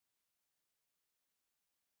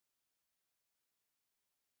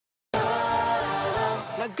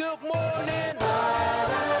Good morning,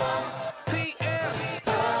 PM.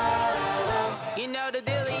 You know the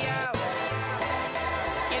dealio.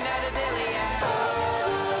 You know the dealio.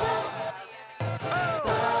 Oh.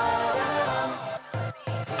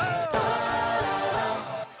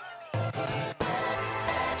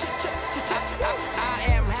 I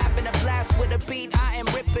am having a blast with a beat. I am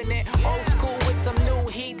ripping it. Old school with some new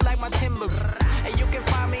heat like my timber. And you can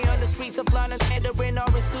find me on the streets of London, entering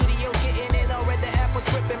or in studios, getting it or at the apple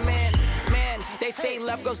tripping, man. They say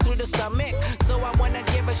love goes through the stomach, so I wanna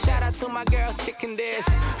give a shout out to my girl Chicken Dish.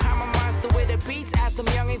 I'm a monster with the beats, ask them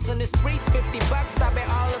youngins in the streets. $50, I bet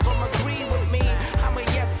all of them agree with me. I'm a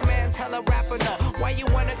yes man, tell a rapper no. Why you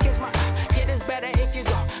wanna kiss my It is better if you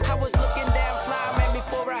go. I was looking damn fly, man,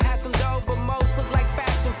 before I had some dough, but most look like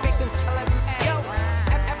fashion victims. Telling me, yo,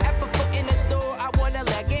 F a foot in the door, I wanna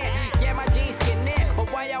leg in. Yeah, my jeans skinny, but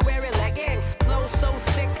why y'all wearing leggings? Flow so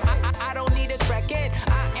sick, I don't need a track it.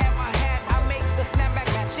 I am a hat, I make the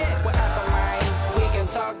snapback match it. Whatever, man, we can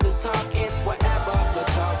talk the talk, it's whatever, but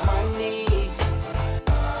talk money.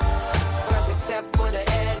 Cause except for the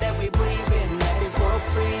air that we breathe in, that is for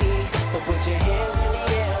free. So put your hands in the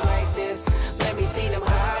air like this. Let me see them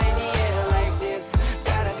high in the air like this.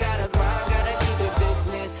 Gotta grind, gotta keep it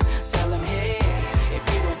business. Tell them, hey, if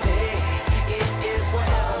you don't pay, it is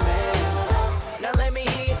whatever, man. Now let me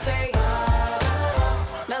hear you say.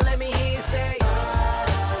 Now let me hear you say.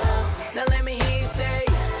 Now let me hear you say.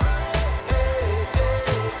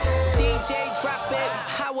 DJ drop it.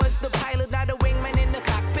 I was the pilot, not the wingman in the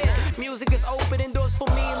cockpit. Music is opening doors for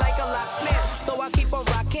me like a locksmith. So I keep on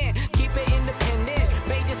rocking, keep it independent.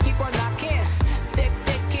 May just keep on knocking. Thick,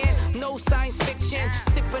 no science fiction.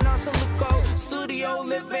 Sipping on some Luco, studio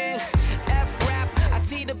living. F-rap, I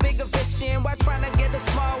see the bigger fish in. Why trying to get the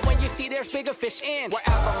small when you see there's bigger fish in?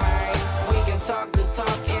 Whatever, man, we can talk the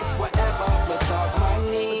talk, it's whatever, but talk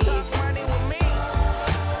money. Talk money with me.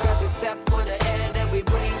 Cause except for the air that we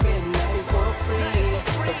breathe in, that is for free.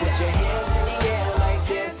 So put your hands in the air like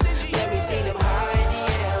this. Let me see them high in the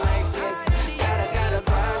air like this. Gotta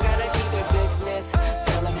grind, gotta keep it business.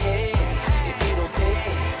 Tell them, hey, if you don't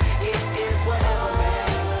pay, it is whatever, man.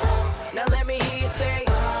 Now let me hear you say.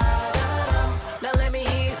 Now let me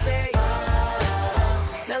hear you say.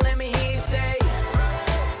 Now let me hear you say.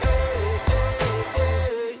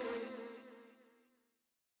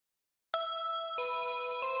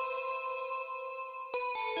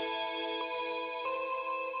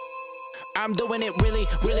 I'm doing it really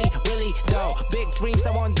though. Big dreams,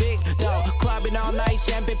 I want big though. Clubbing all night,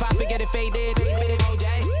 champagne popping, get it faded.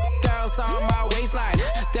 Girls on my waistline,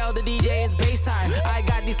 tell the DJ it's bass time. I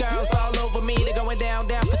got these girls all over me, they're going down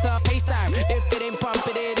for some face time. If it ain't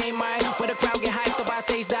pumping, it ain't mine. When the crowd get hyped up, I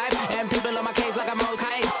stage dive. And people on my case like I'm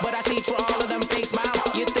okay, but I see through all of them fake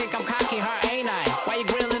smiles. You think I'm cocky, huh? Ain't I? Why you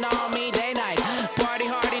grilling on me day night? Party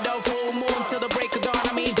hardy though, full moon till the break of dawn.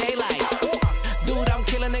 I mean daylight. Dude, I'm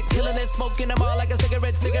killing it, smoking them all like a cigarette.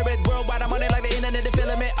 Worldwide, I'm on it like the internet, they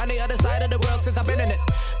feeling it. On the other side of the world since I've been in it.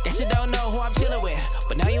 Guess you don't know who I'm chilling with,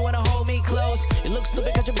 but now you wanna hold me close. It looks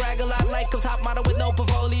stupid cause you brag a lot like a top model with no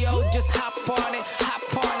portfolio. Just hop on it, hop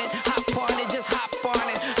on it, hop on it, just hop on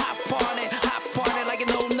it, hop on it, hop on it like you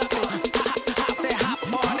know nothing. Say hop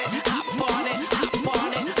on it, hop on it, hop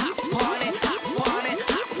on it, hop on it, hop on it,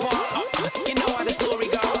 hop on it. You know how the story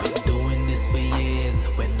goes. Been doing this for years,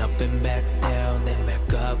 went up and back down, then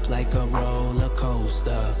back up like a roller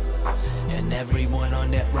coaster. And everyone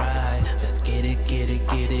on that ride, let's get it.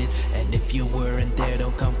 And if you weren't there,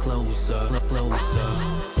 don't come closer.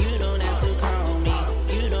 You don't have to call me.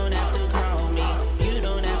 You don't have to call me. You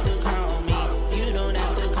don't have to call me. You don't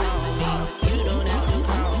have to call me. You don't have to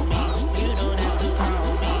call me. You don't have to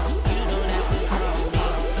call me. You don't have to call me.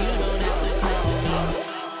 You don't have to call me.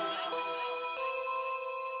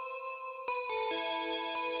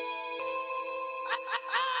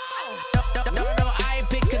 No, I ain't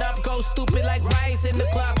picking up, go stupid like rice in the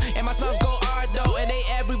club. And my songs go hard though, and they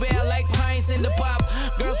everywhere like pines in the pub.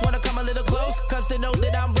 Girls wanna come a little close, cause they know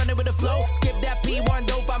that I'm running with the flow. Skip that P1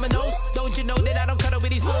 dope, I'm a nose. Don't you know that I don't cuddle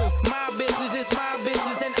with these fools? My business is my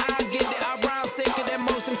business, and I get it. I rhyme sicker than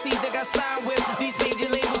most MCs that got signed with these major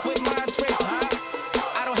labels with my tricks, huh?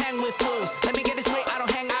 I don't hang with fools. Let me get it straight, I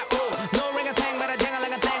don't hang at all. No ring a tang, but I jangle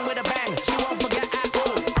like a tang with a bang. She won't forget at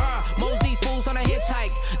all. Most these fools on a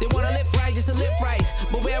hitchhike, they wanna live right just to live right.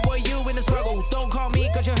 But where were you in the struggle? Don't call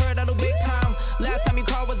me cause you heard I do big time. Last time you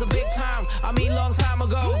called was a big time. I mean long time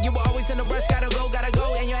ago. You were always in a rush, gotta go.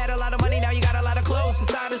 And you had a lot of money, now you got a lot of clothes.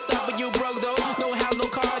 Inside and stuff, but you broke though. No house, no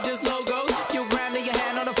car, just logos. You grinding your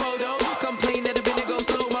hand on a photo. Complain that the video goes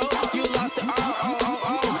slow-mo. You lost it, oh.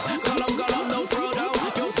 Call 'em, no Frodo.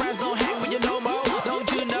 Your friends don't hang with you no more.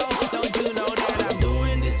 Don't you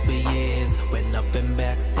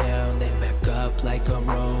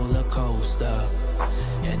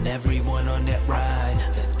everyone on that ride.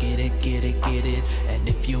 Let's get it, get it, get it. And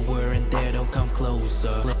if you weren't there, don't come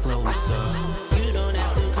closer, closer. You don't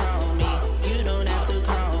have to call me. You don't have to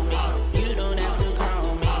call me. You don't have to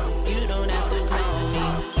call me. You don't have to call me.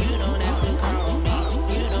 You don't have to call me.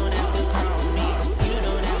 You don't have to call me. You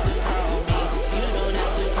don't have to call me. You don't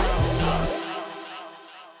have to call me.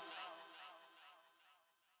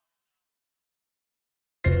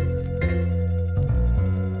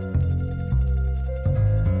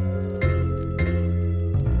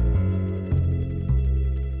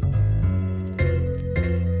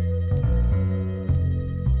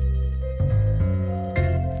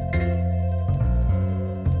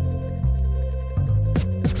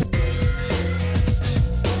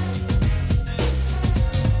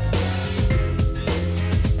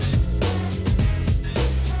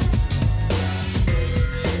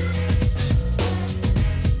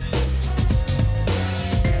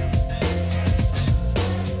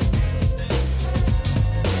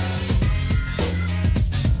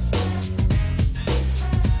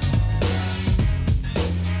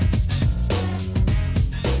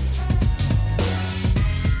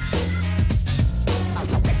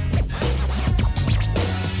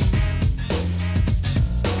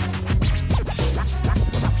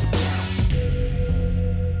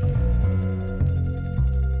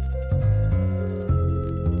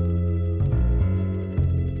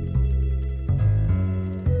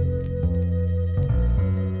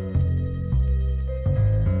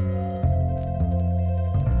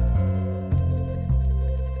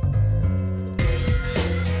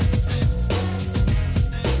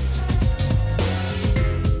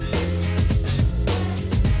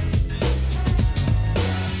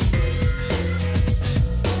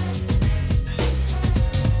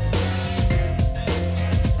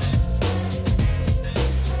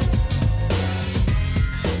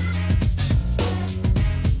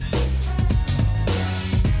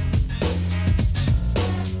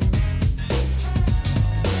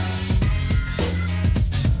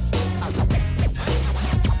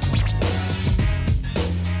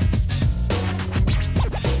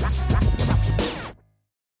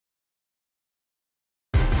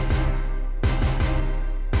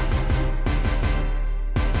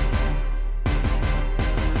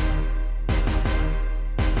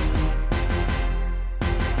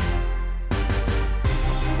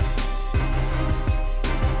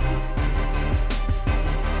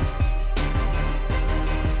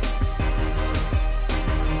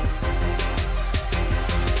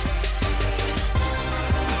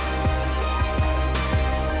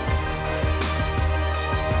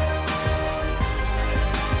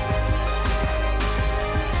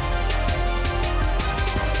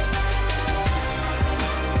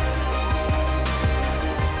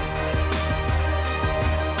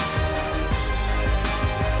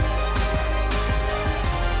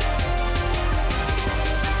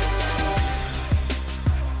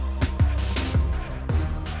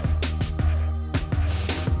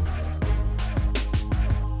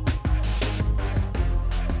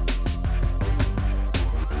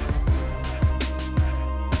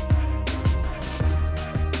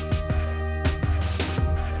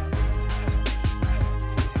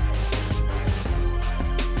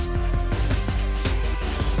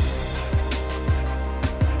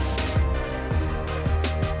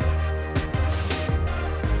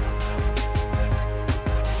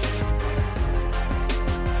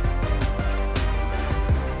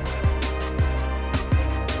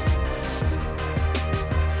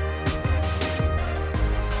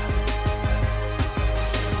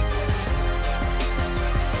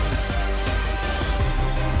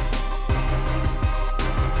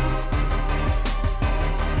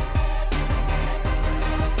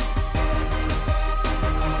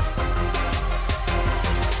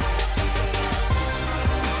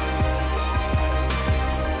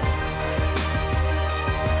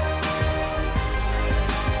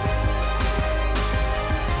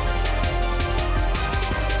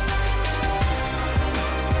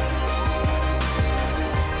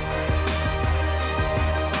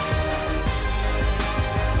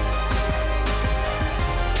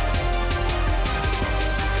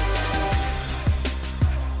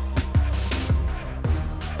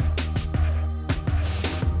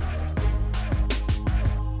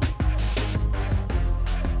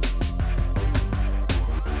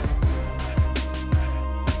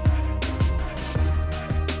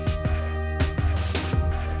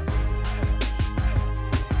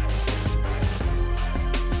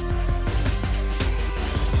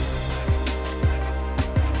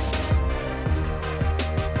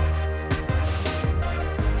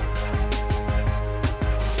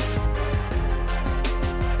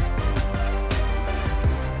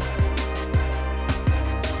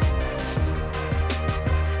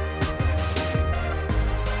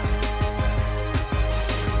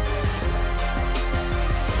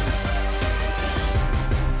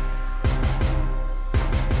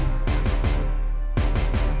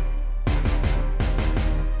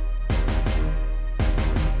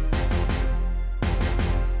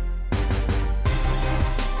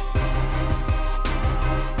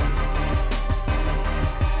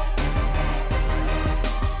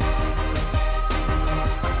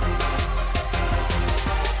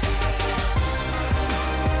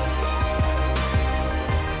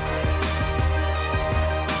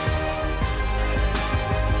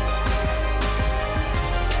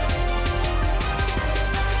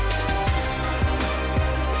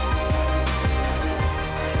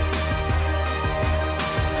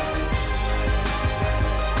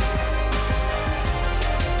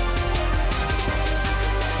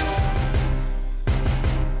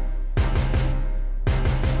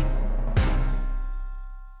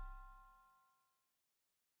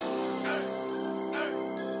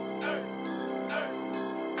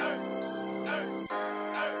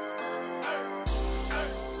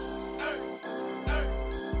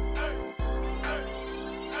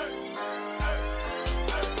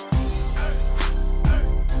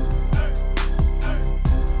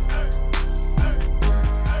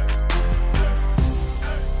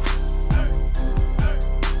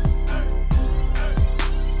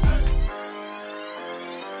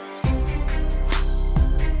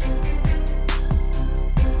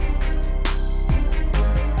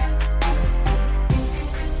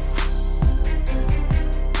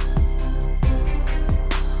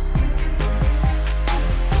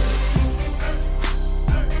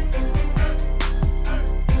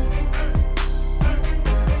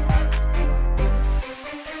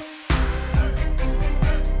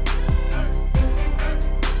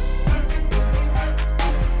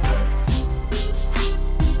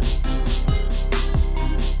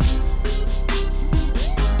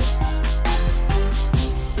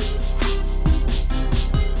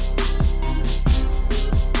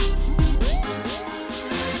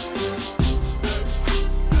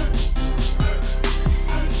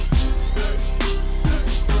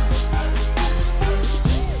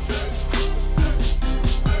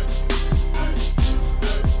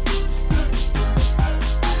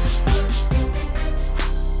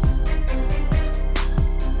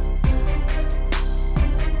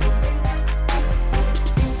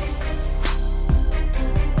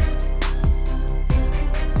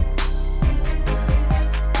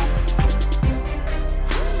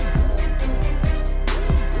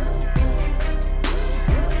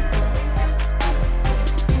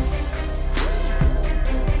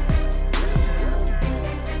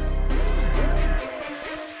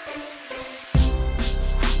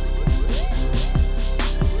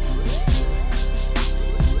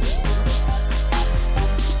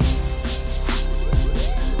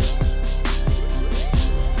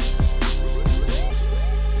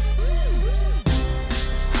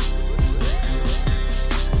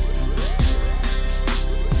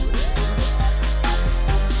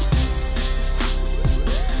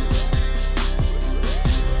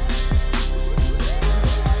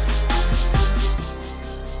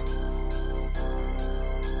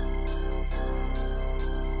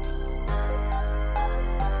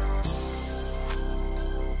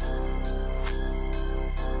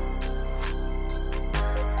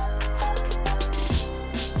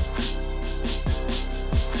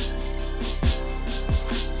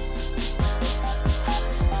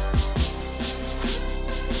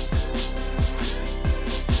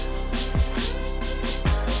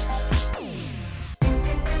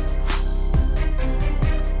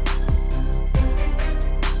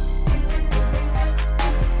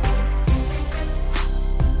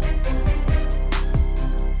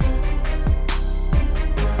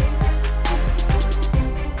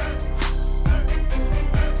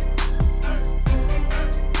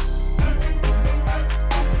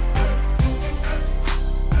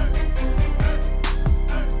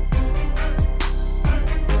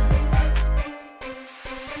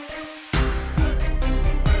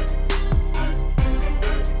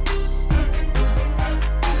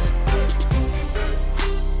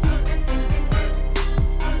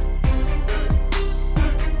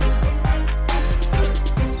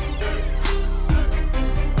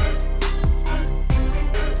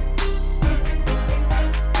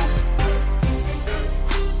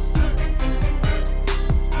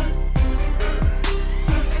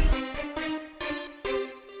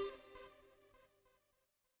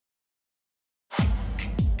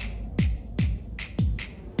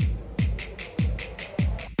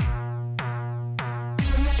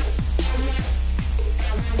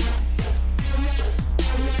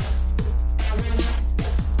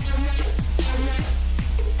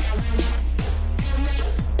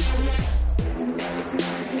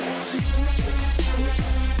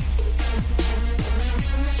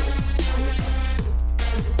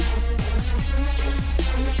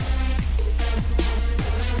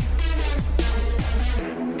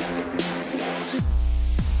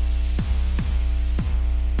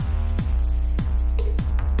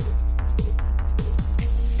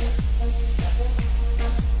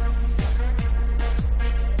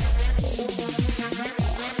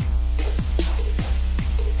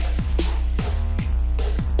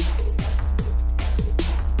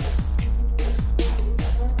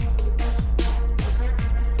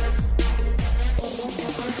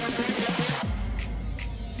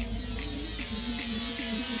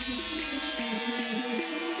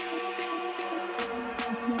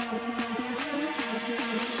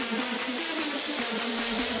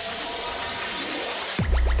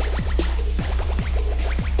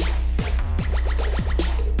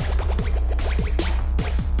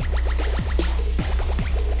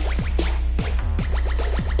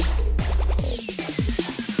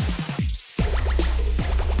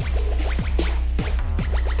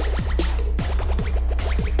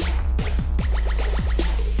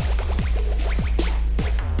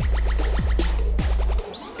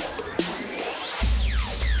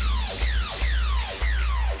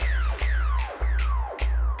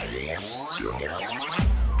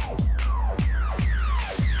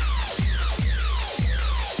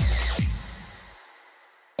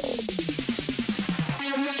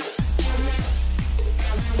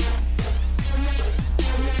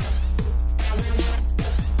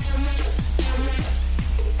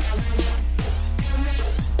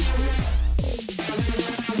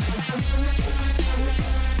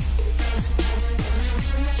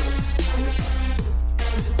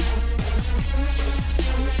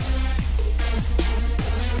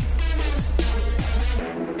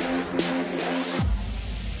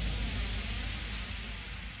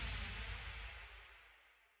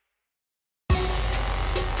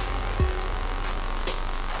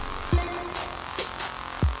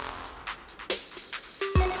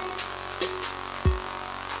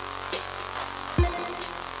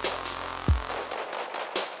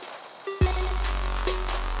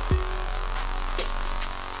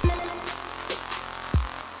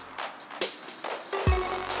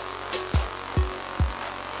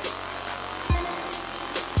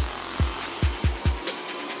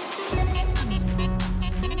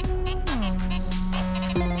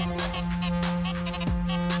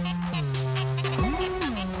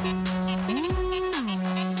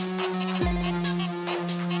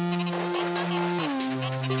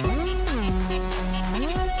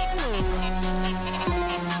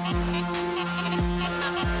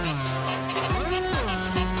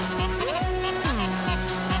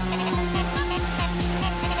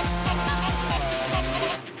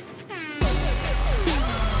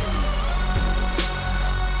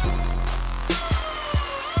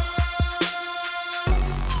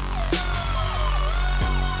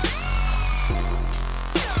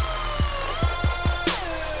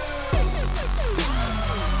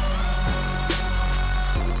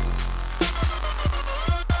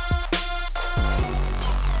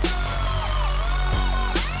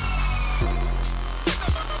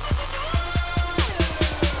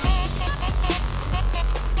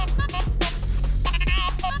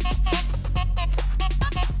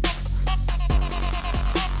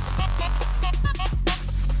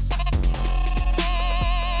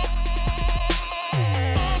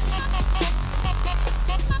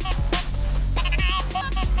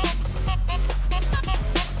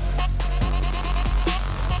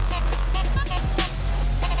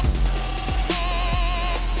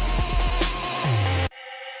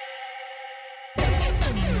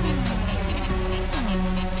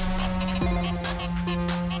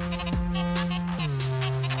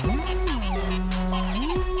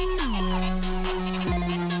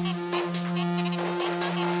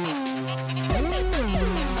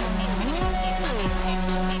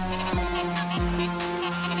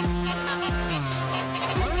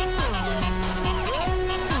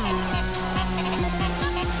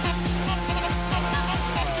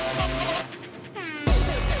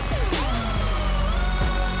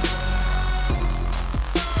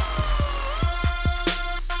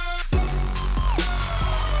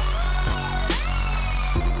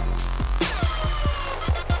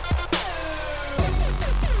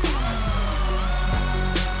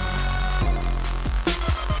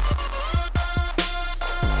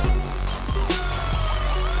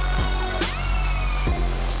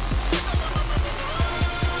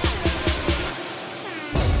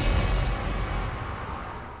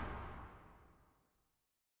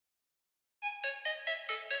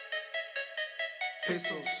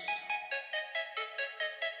 pesos.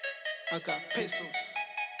 I got pesos.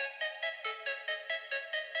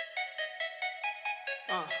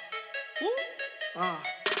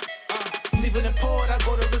 Leaving the port, I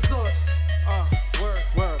go to resorts.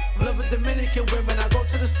 Word. Live a Dominican women, I go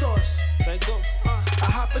to the source. They go. I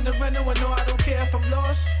hop in the rental and no, I don't care if I'm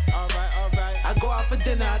lost. Alright. I go out for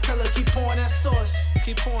dinner, I tell her keep pouring that sauce.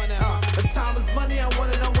 Keep pouring that. If time is money, I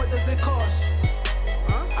wanna know what does it cost.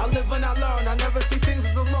 I live and I learn, I never see things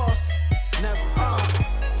as a loss. Never.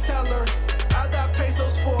 Tell her I got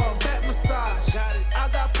pesos for a back massage. Got it. I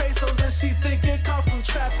got pesos and she think it come from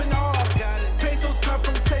trapping hard. Got it. Pesos come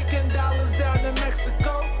from taking dollars down to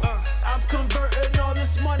Mexico. I'm converting all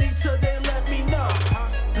this money till they let me know.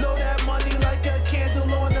 Blow that money like a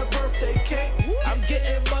candle on a birthday cake. I'm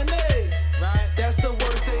getting money, right? That's the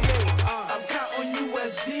words they hate. I'm counting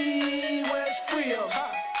USD, where's Frio?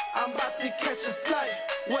 I'm about to catch a flight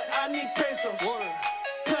where I need pesos.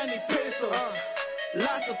 Plenty pesos,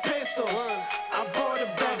 lots of pesos. I brought a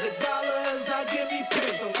bag of dollars, now give me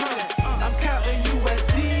pesos. I'm counting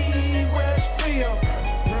USD, where's Frio?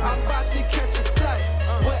 I'm about to catch a flight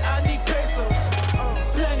where I need pesos.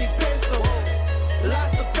 Plenty pesos,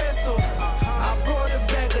 lots of pesos. I brought a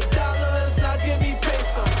bag of dollars, now give me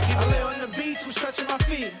pesos. I lay on the beach, I'm stretching my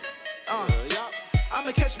feet.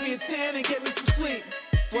 I'ma catch me a 10 and get me some sleep.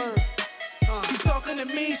 Word. She talking to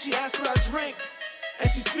me, she asked what I drink, and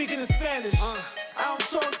she speaking in Spanish. I don't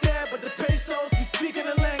talk that, but the pesos be speaking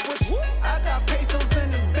the language. I got pesos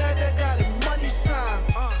in the bed that got a money sign.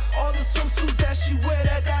 All the swimsuits that she wear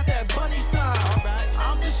that got that bunny sign.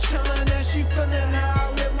 I'm just chilling and she feeling how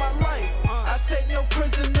I live my life. I take no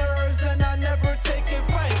prisoners and I never take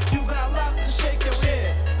advice. You got locks and shake your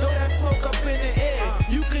head, throw that smoke up in the air.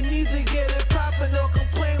 You can either get it poppin' or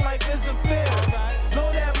complain like isn't fair.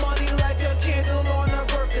 Blow that money like a candle on a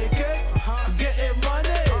birthday cake. Getting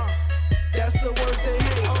money, that's the words they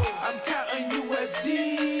hate. I'm counting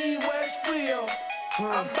USD, where's Frio?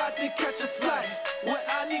 I'm about to catch a flight where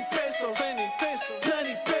I need pesos.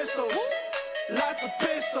 Plenty pesos, lots of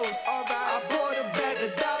pesos. I brought a bag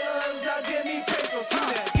of dollars, now give me pesos.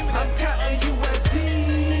 I'm counting USD,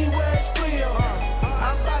 where's Frio?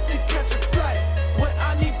 I'm about to catch a flight where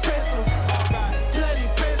I need pesos. Plenty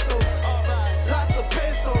pesos, lots of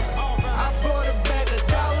pesos. I brought a bag of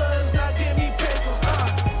dollars, now give me pesos.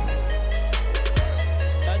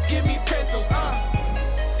 Now give me pesos.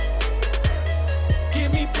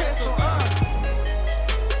 Give me pesos.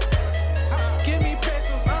 Give me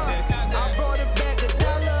pesos. I brought a bag of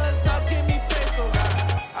dollars, now give me pesos.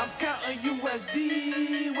 I'm counting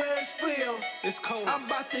USD, where's Frio? It's cold. I'm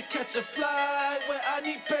about to catch a flight where I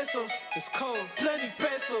need pesos. It's cold. Plenty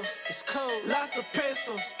pesos. It's cold. Lots of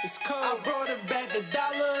pesos. It's cold. I brought a bag of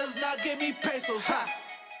dollars, now give me pesos.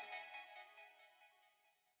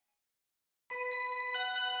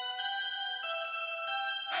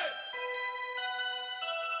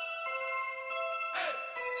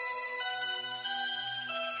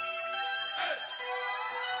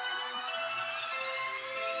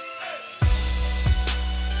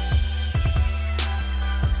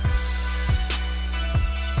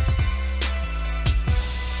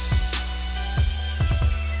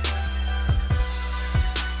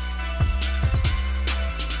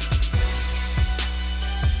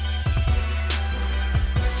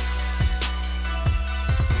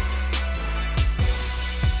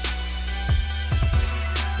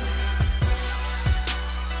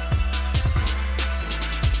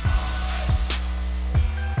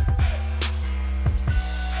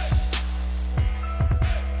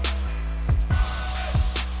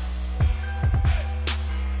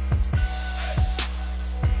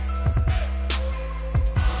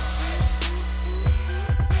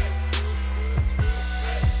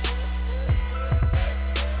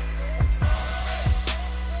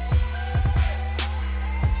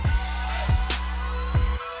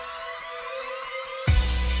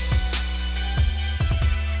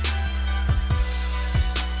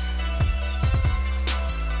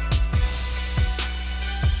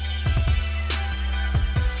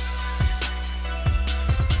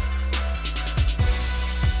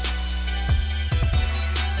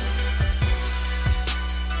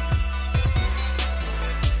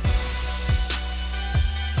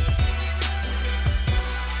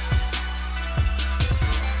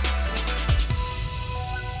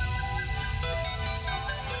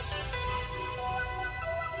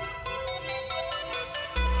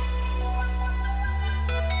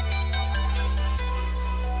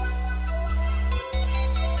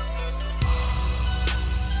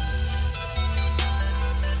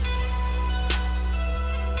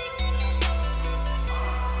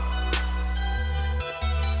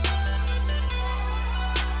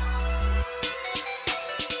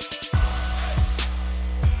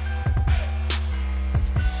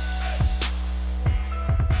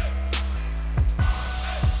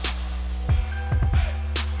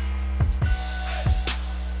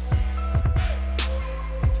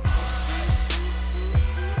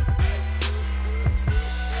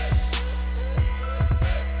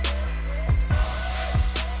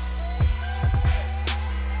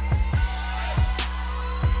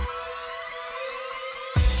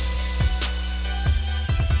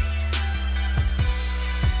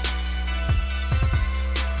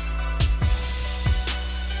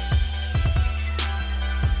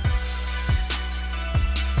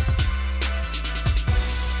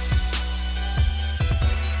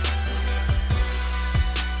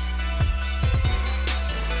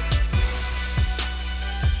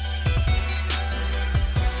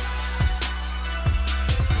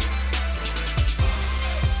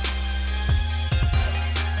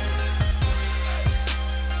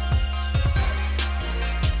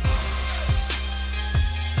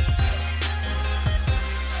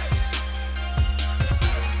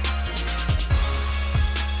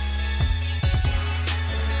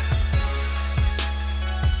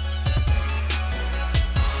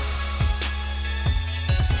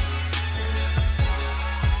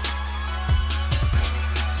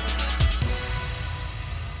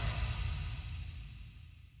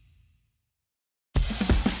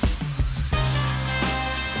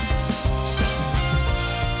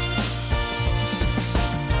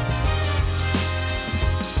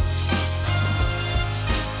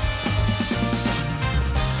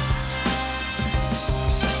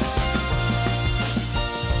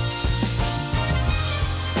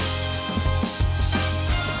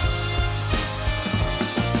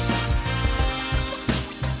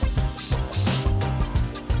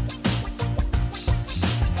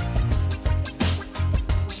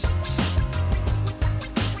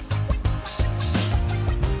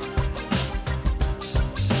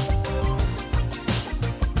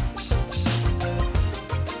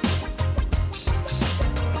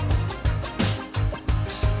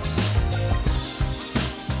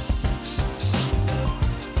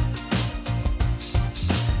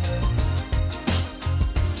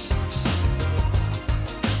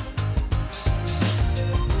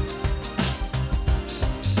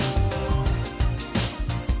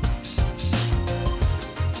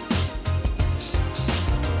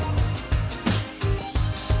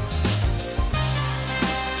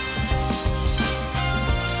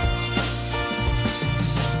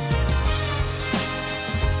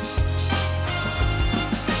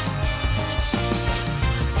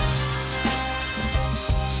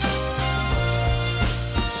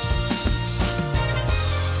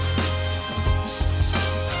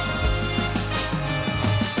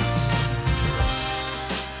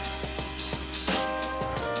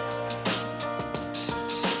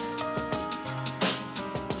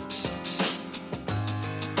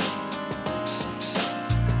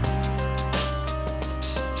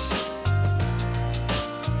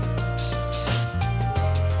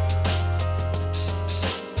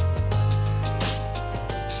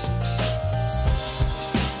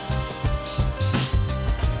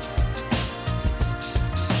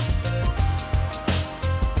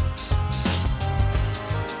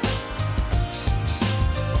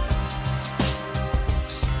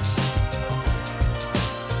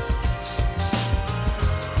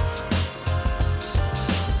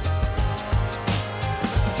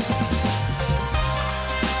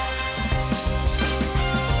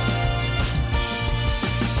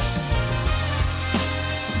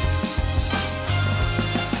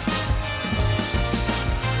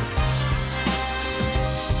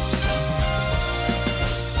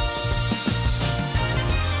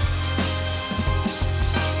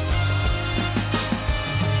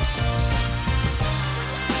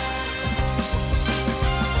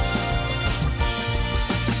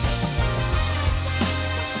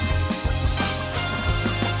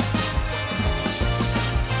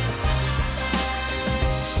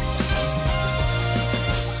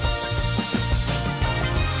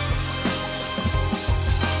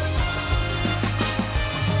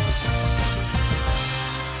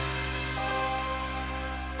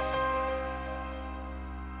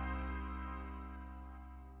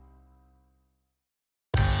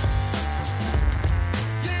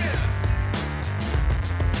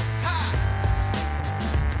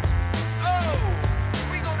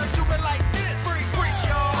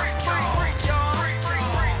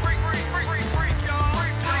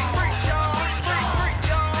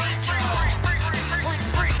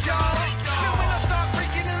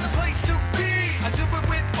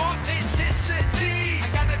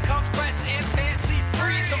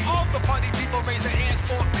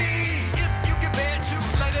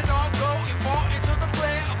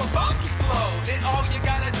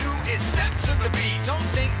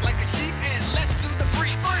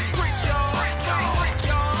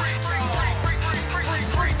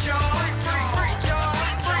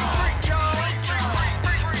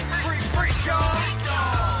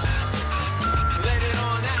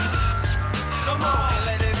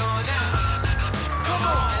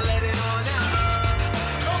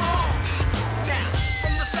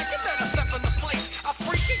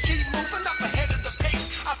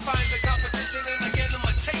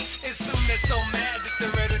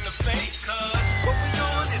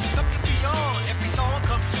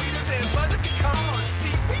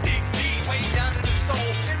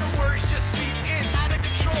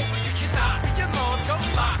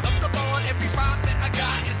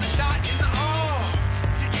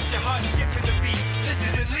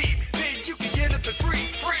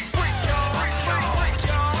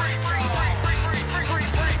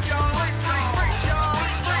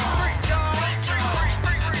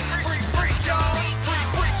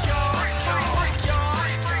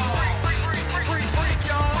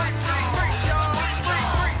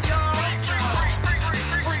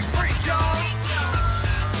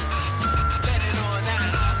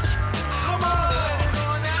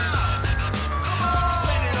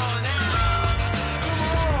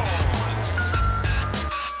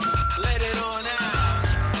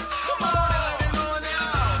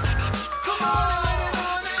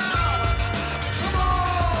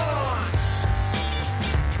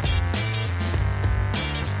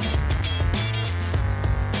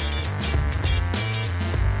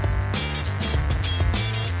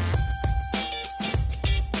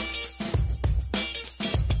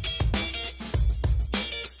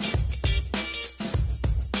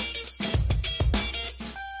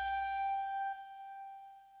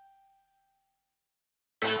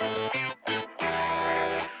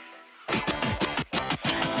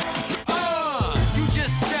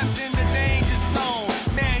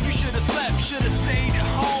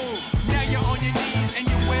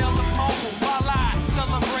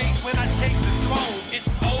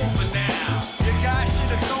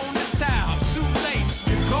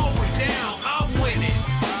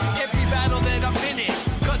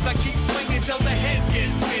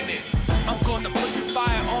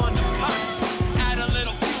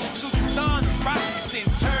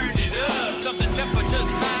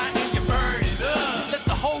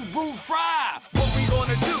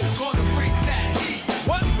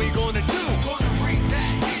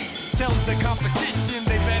 the competition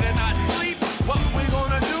they better not sleep. What we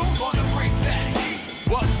gonna do? Gonna break that heat.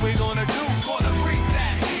 What we gonna do? Gonna break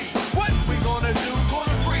that heat. What we gonna do?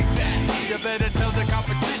 Gonna break that heat. You better tell the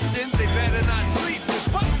competition they better not sleep. 'Cause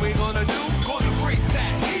what we gonna do? Gonna break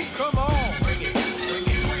that heat. Come on. Bring it, bring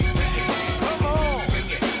it, bring that heat. Come on. Bring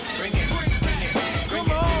it, bring it, bring that heat.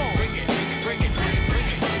 Come on. Bring it, bring it, bring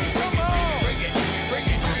it. Come on. Bring it, bring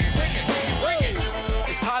it, bring it, bring it.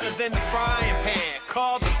 It's hotter than the frying pan.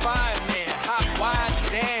 Call the fireman. Hot wide the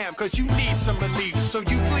dam. 'Cause you need some relief. So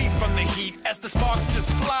you flee from the heat as the sparks just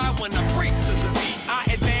fly when I freak to the beat. I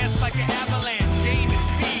advance like an avalanche, gain the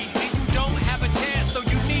speed. And you don't have a chance, so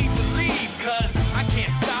you need to leave. 'Cause I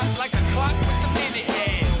can't stop like a clock with the minute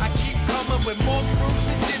hand. I keep coming with more grooves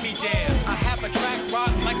than Jimmy Jam. I have a track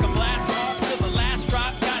rock like a blast off to the last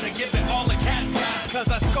drop. Gotta give it all the cat's got. 'Cause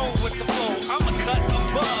I score with the flow, I'm a cut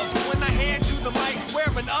above. When I hand you the mic, wear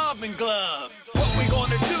an oven glove. What we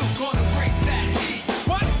gonna do? Gonna break that heat.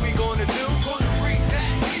 What we gonna do? Gonna break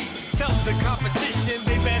that heat. Tell the competition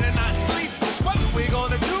they better not sleep. 'Cause what we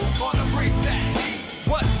gonna do? Gonna break that heat.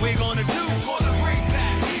 What we gonna do? Gonna break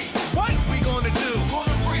that heat. What we gonna do?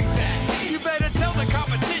 Gonna break that heat. You better tell the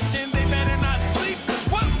competition they better not sleep. 'Cause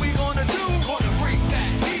what we gonna do? Gonna break that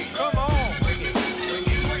heat. Come on. Bring it, bring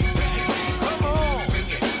it, bring that heat. Come on. Bring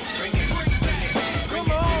it, bring it, bring that heat.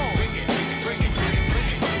 Come on. Bring it, bring it, bring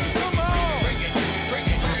it. Come on. Bring it, bring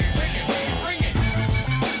it, bring it, bring it.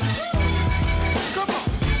 Come on.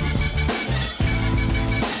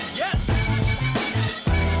 Yes.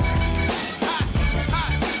 Hot,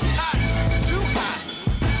 hot, hot, too hot.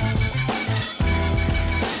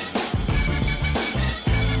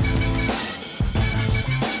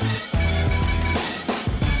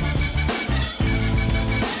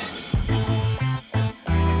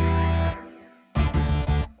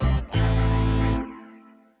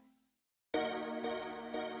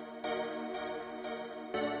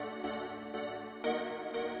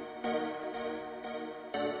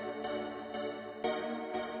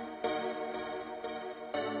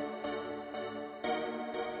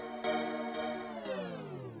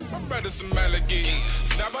 Brothers some alligators.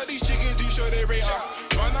 Snap out these chickens, do show they rate us.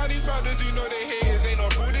 Run out these brothers, you know they haters. Ain't no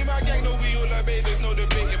food in my gang, no we all obey. There's no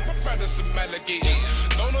debating. My brothers some alligators.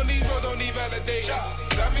 No, these roads don't need validation.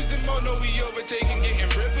 Savage the mo, no we overtaking. Getting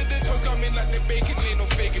ripped with the toes coming like they bacon. Ain't no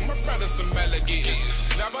faking. My brothers some alligators.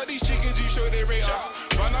 Snap out these chickens, you show they rate us.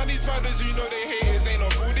 Run out these brothers, you know they haters. Ain't no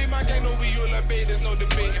food in my gang, no we all obey. There's no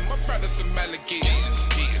debating. My brothers some alligators.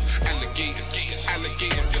 Alligators,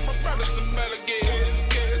 alligators. My brothers some alligators.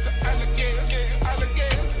 Alligators,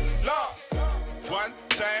 alligators, Lord. One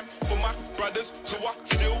time for my brothers who are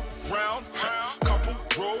still round. Couple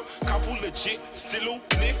roll, couple legit, still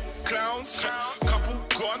live clowns. Couple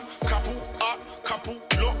gone, couple up, couple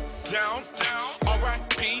locked down.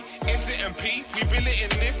 R.I.P. Instant and P, we bill it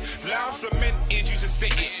and live. Loud cement is you to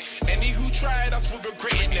set it. Any who tried us would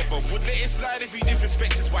regret it. Never would let it slide if we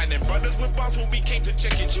disrespect us. Why them brothers with bars when we came to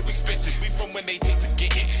check it? You expected we from when they take to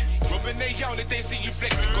get it. Rubbing they out if they see you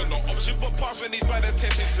flexing. Got no option but pass when these brothers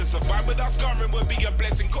testing. To survive without scarring would be a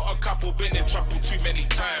blessing. Got a couple been in trouble too many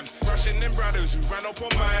times. Rushing them brothers who ran up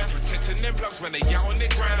on mine. Protecting them blocks when they out on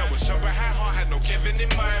their grind. I was sure I had heart, had no Kevin in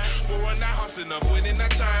mind. We're on that hustling, avoiding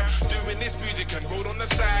that time. Doing this music and road on the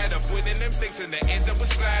side. Avoiding them stakes and the ends that would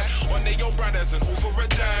slide. On their own brothers and all for a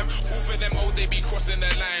dime. All for them old, they be crossing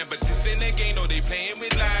the line. But this ain't their game, no, they playing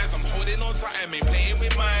with lies. I'm holding on something, ain't playing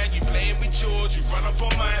with mine. You playing with yours, you run up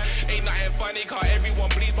on mine. Ain't nothing funny, cause everyone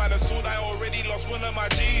bleeds by the sword. I already lost one of my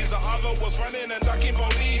G's. The other was running and ducking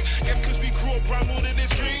police. Guess cause we grew up around all of the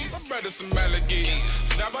streets. My brothers some alligators.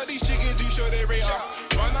 Snap out these chickens, do show they rate us.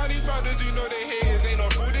 Run out these brothers, you know they haters. Ain't no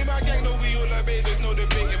food in my gang, no we all obey. There's no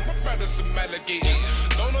debating. My brothers some alligators.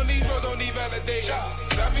 No, these roads don't need validation.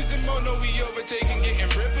 Savage the mo, no we overtaking. Getting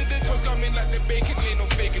ripped with the toes coming like they bacon. Ain't no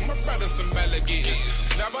faking. My brothers some alligators.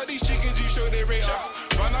 Snap out these chickens, you show they rate us.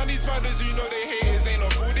 Run out these brothers, you know they haters. Ain't no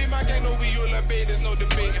food in my gang, no we all obey. There's no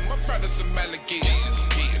debating. My brothers some alligators.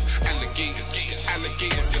 Alligators,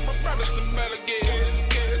 alligators. My brothers some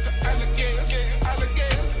alligators. Alligators,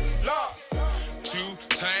 alligators. Lord. 2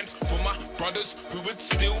 times for my brothers who would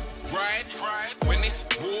still ride. When it's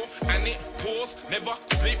war and it pours, never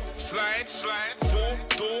slip, slide.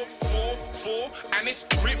 4-door, 4-4, and it's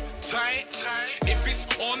grip tight. If it's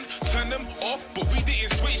on, turn them off, but we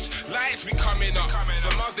didn't switch lights. We coming up.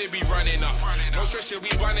 Some hours they be running up. No stress, yeah,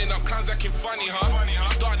 we running up. Clowns acting funny, huh? You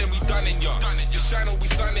start, then we done in ya. You shine or we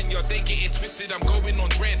sunning ya. They get it twisted, I'm going on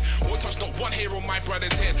dread. Won't touch not one hair on my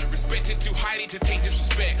brother's head. Respected too highly to take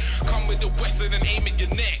disrespect. Come with the western and aim at your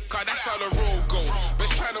neck. Cause that's how the road goes.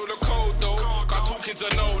 Best try know the code though. Cause talking's a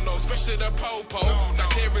no-no. especially the po-po. Now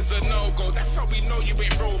there is a no-go, that's how we know you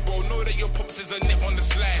ain't robo. Know that your pops is a nip on the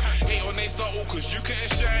slide. Hate on they start all cause you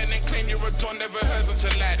couldn't shine and claim you're a don, never heard such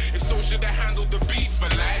a lie. If so, should I handle the beef for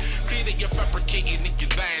life? Clear that you're fabricating in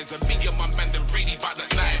your lines, and me and my man them really about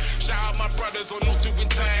that line. Shout out my brothers on not doing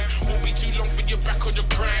time. Won't be too long for you back on your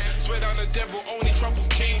grind. Swear down the devil, only troubles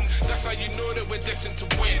kings. That's how you know that we're destined to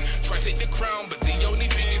win. Try take the crown, but the only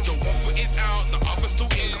thing is the one foot is out, the other's still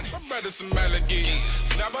in. My brothers some alligators.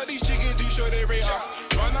 Snap out these chickens, do show they rate us.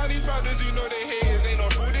 Run out these brothers, you know they haters. Ain't no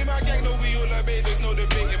food in my gang, no we all obey. There's no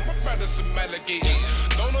debating. My brothers some alligators.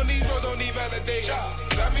 No, no, these roads don't need validators.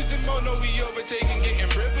 Savage the mo, no we overtaking.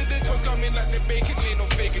 Getting rid of the toes coming like the bacon. Ain't no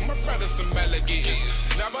faking. My brothers some alligators.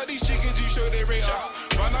 Snap out these chickens, you show they rate us.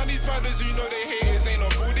 Run out these brothers, you know they haters. Ain't no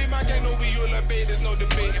food in my gang, no we all obey. There's no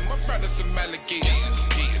debating. My brothers some alligators.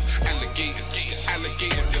 Alligators, alligators,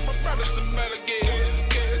 alligators. My brothers some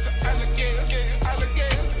alligators. Alligators,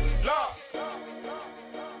 alligators, Lord.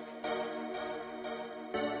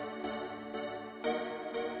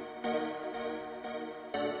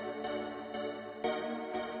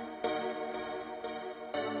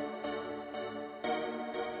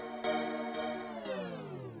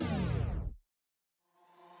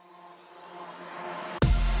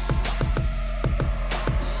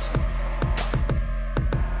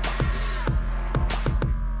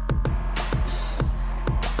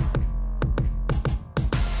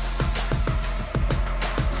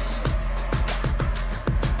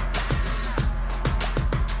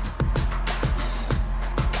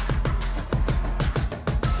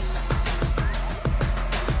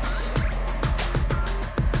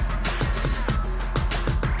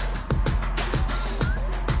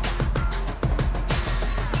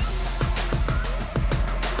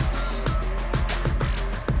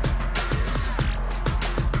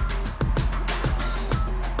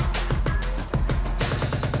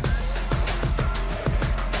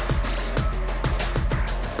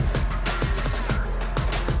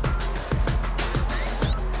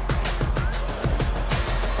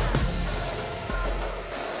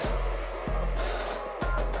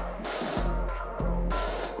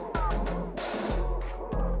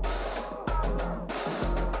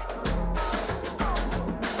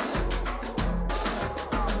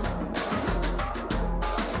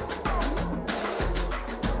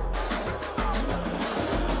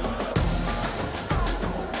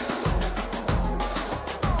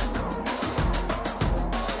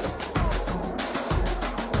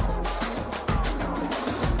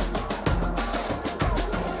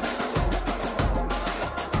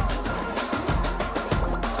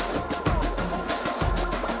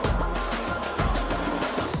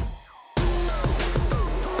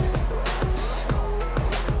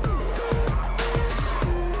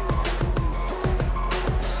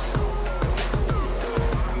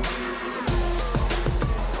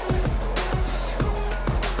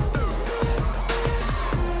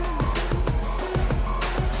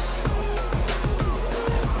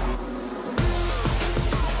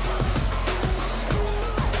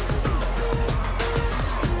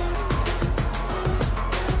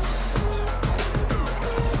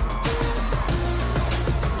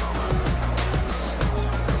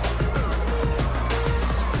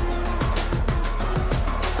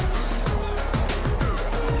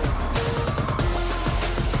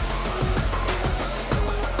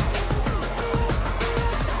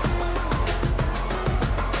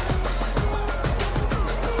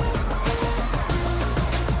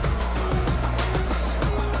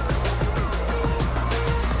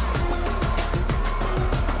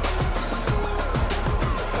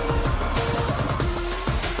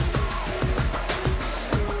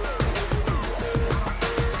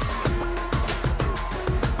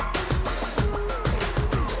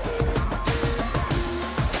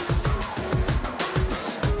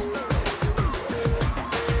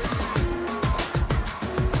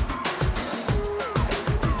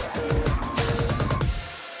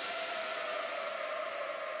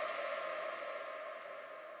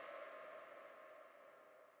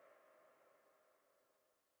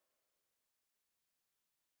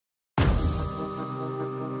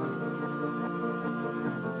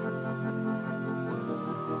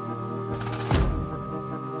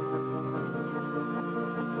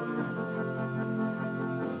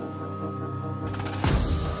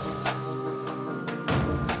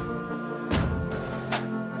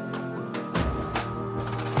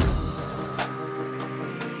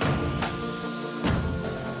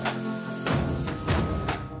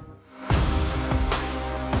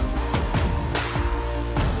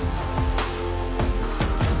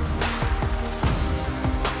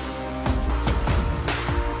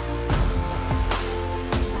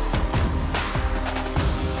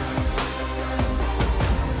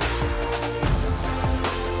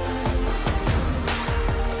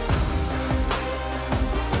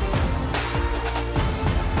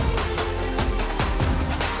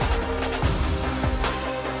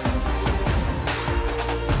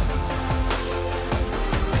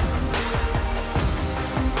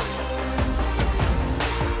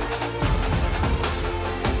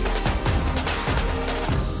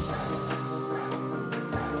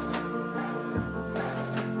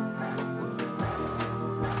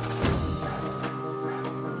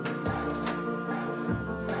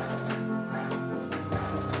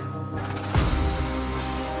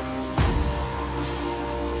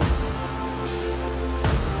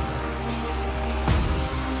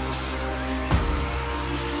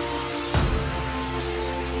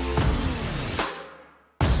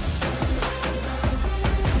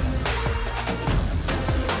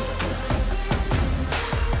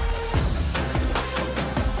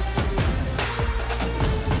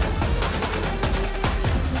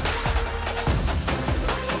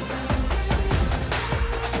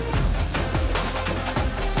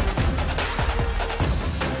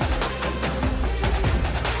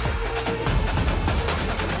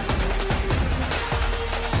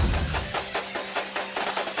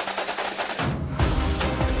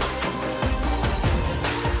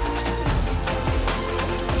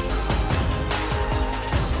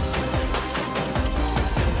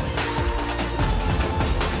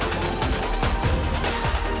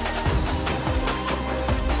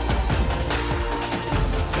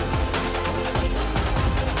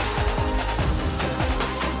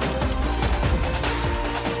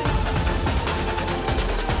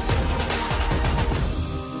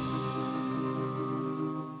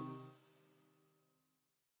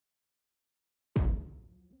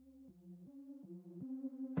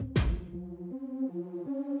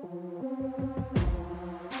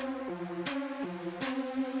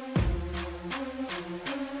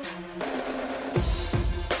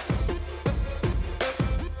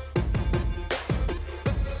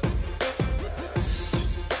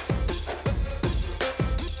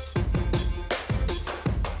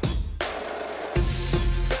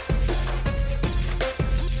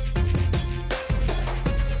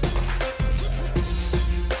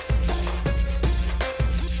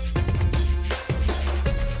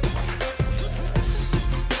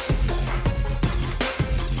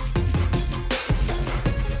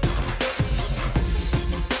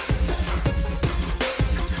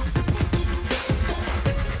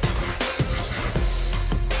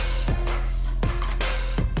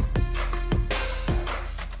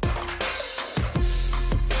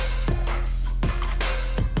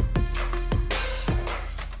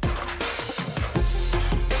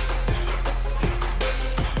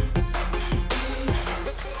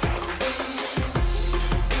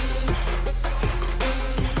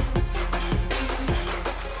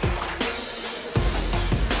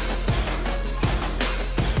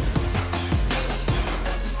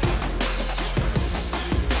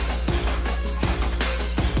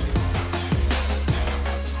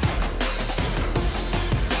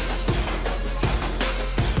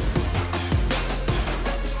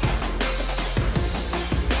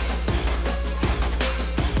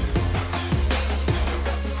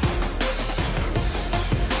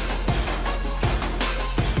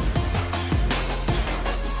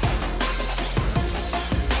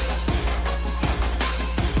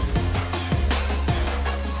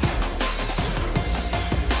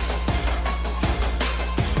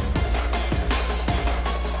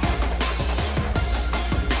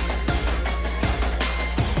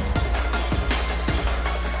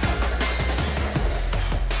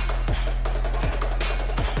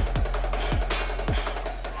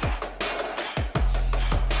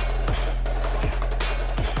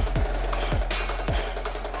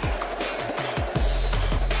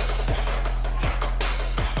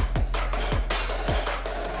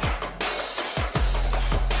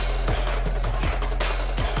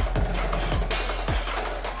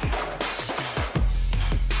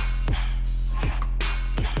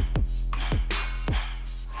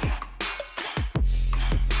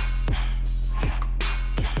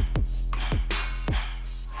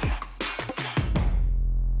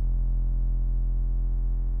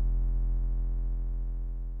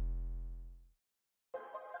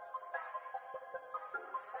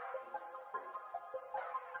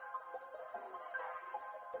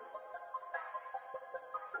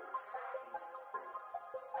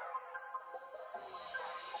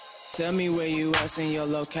 Tell me where you at in your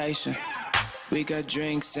location. We got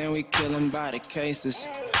drinks and we killing by the cases.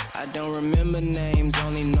 I don't remember names,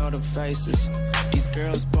 only know the faces. These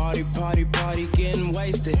girls party, party, party, getting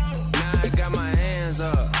wasted. Now I got my hands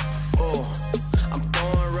up, oh, I'm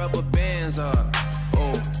throwing rubber bands up,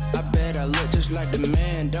 oh, I bet I look just like the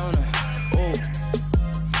man, don't I, oh.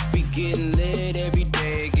 We getting lit every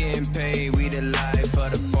day, getting paid, we the life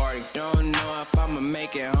of the party. Don't know if I'ma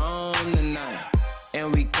make it home tonight,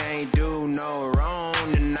 and we can't do no wrong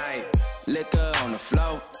tonight. Liquor on the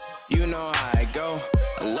floor, you know how I go.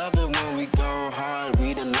 I love it when we go hard,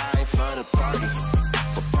 we the life of the party.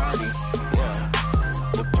 The party, yeah.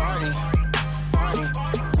 The party, party,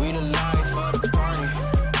 we the life of the party.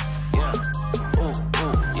 Yeah, ooh,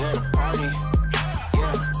 ooh, yeah, the party.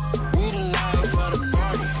 Yeah, we the life of the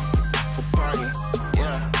party. The party,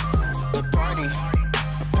 yeah. The party,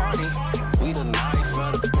 we the life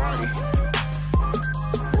of the party.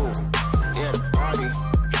 Ooh, yeah, the party.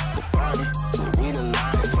 So we the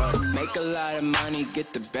life of. Make a lot of money,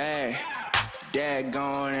 get the bag. Dad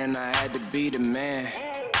gone and I had to be the man.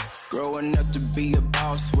 Growing up to be a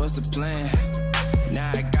boss was the plan.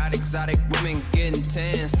 Now I got exotic women getting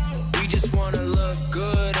tans. We just wanna look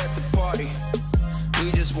good at the party.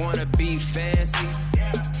 We just wanna be fancy.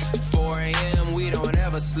 4 a.m. we don't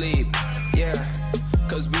ever sleep. Yeah,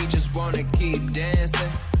 cause we just wanna keep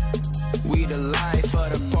dancing. We the life of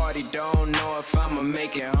the party, don't know if I'ma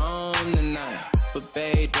make it home tonight. But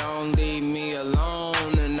babe, don't leave me alone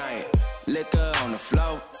tonight. Liquor on the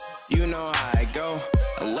floor, you know how I go.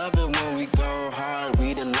 I love it when we go hard,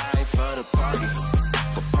 we the life of the party.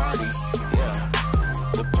 The party, yeah.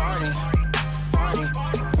 The party, party,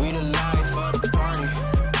 we the life of the party.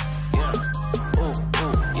 Yeah, ooh,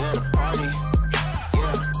 ooh, yeah, the party.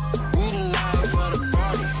 Yeah, we the life of the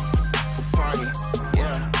party. The party,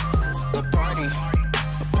 yeah. The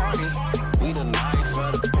party, we the life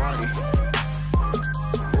of the party.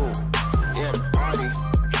 Ooh, yeah, the party,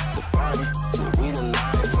 so we the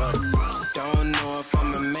life of the party. Don't know if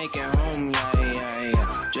I'ma make it home, yeah, yeah,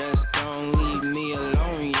 yeah. Just don't leave me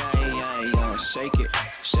alone, yeah, yeah, yeah. Shake it,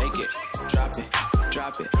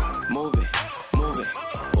 drop it, move it,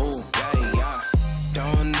 ooh, yeah, yeah.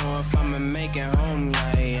 Don't know if I'ma make it home,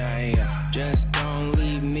 yeah, yeah, yeah. Just don't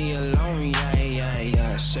leave me alone, yeah, yeah,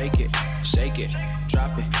 yeah. Shake it,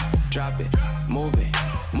 drop it, move it.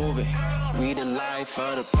 We the life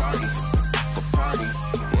of the party. The party,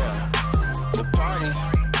 yeah. The party,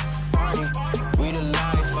 we the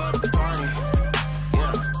life of the party.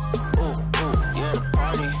 Yeah, ooh, ooh, yeah, the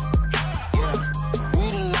party. Yeah, we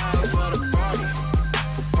the life of the party.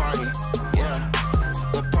 The party, yeah.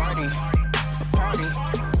 The party,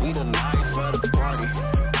 we the life of the party.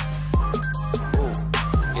 Ooh,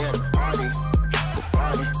 yeah, the party,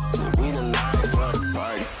 so we the life of the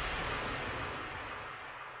party.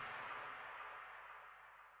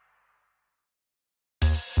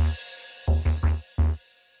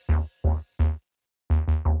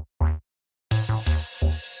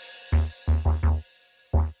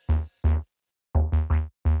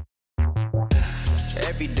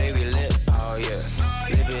 Every day we live, oh yeah.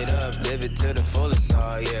 Live it up, live it to the fullest,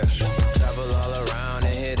 oh yeah. Travel all around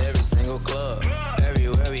and hit every single club.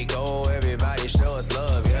 Everywhere we go, everybody show us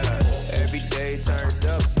love, yeah. Every day turned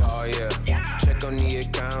up, oh yeah. Check on the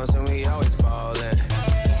accounts and we always ballin'.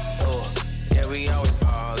 Oh, yeah, we always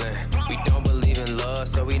ballin'. We don't believe in love,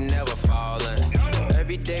 so we never fallin'.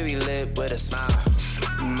 Every day we live with a smile.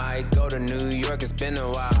 We might go to New York, it's been a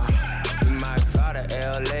while. We might fly to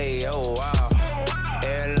LA, oh wow.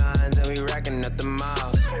 Airlines and we racking up the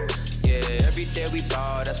miles. Yeah, every day we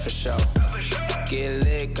ball, that's for sure. Get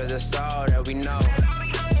lit cause it's all that we know.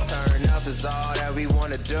 Turn up is all that we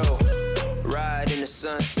wanna do. Ride in the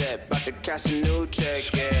sunset, bout to catch a new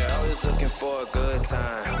check, yeah. Always looking for a good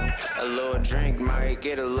time. A little drink, might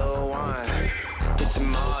get a little wine. Hit the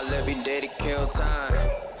mall every day to kill time.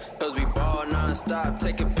 Cause we ball non-stop,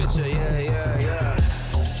 take a picture, yeah, yeah, yeah.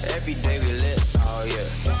 Every day we live, oh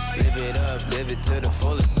yeah. Live it up, live it to the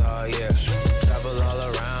fullest, oh yeah. Travel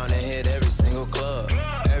all around and hit every single club.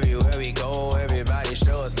 Everywhere we go, everybody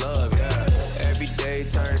show us love, yeah. Every day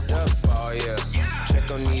turned up, oh yeah.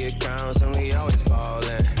 Check on the accounts and we always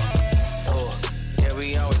ballin'. Oh, yeah,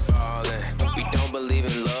 we always ballin'. We don't believe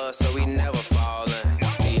in love, so we never fallin'.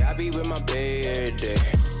 See, I be with my babe every day.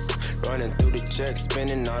 Running through the checks,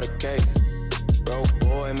 spending all the cake. Broke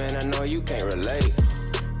boy, man, I know you can't relate.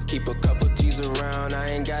 Keep a couple G's around, I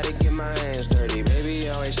ain't gotta get my hands dirty. Baby,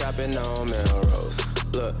 always shopping on Melrose.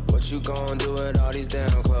 Look, what you gon' do with all these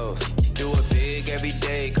damn clothes? Do it big every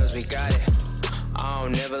day, cause we got it. I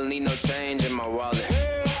don't never need no change in my wallet.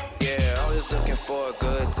 Yeah, always just looking for a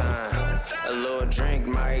good time. A little drink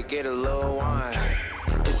might get a little wine.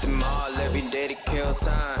 Hit the mall every day to kill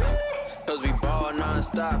time. Cause we ball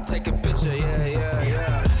non-stop, take a picture, yeah, yeah,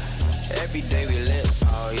 yeah. Every day we live,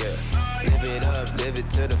 oh yeah. Live it up, live it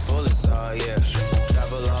to the fullest, oh yeah.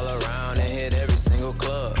 Travel all around and hit every single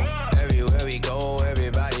club. Everywhere we go,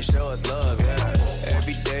 everybody show us love, yeah.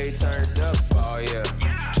 Every day turned up, oh yeah.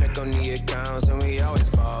 Check on the accounts and we always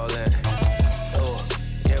ballin'. Oh,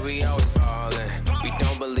 yeah, we always ballin'. We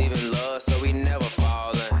don't believe in love, so we never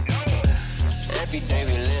fallin'. Every day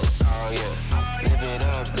we live, oh yeah. Live it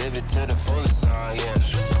up, live it to the fullest, oh yeah.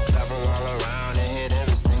 Travel all around and hit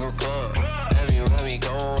every single club. Everywhere we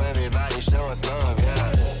go, everybody show us love,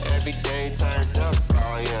 yeah. Every day turned up,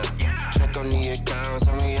 oh yeah. Check on the accounts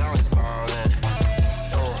and we always ballin'.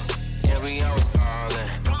 Oh, yeah, we always ballin'.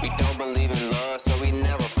 We don't believe in love, so we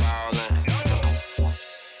never fallin'.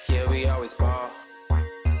 Yeah, we always ball.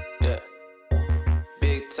 Yeah,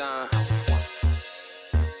 big time.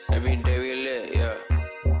 Every day we lit, yeah.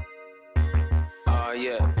 Oh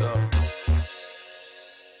yeah, yeah.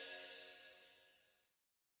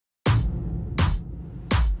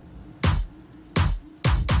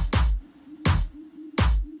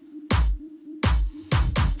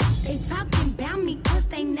 They talking about me cause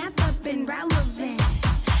they never been relevant.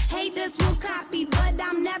 Haters will copy, but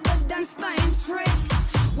I'm never done stunting trick.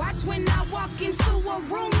 Watch when I walk into a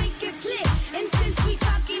room, it gets lit. And since we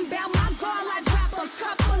talking about my girl, I drop a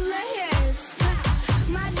couple of hits.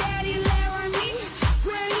 My daddy Laramie,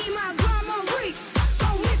 granny my grandma Reek.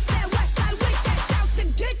 Gon' mix that west side with that south to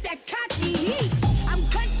get that cocky heat. I'm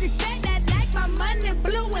country fat that like my money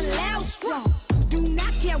blue and loud strong. Do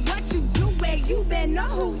not care what you do, where you been or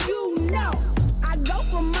who you know. I go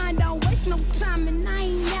for mine, don't waste no time, and I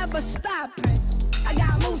ain't never stopping. I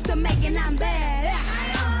got moves to make and I'm bad. I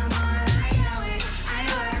know I'm on, I know it. I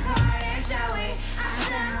work hard and show it. I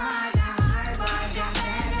sell hard, got hard bars, got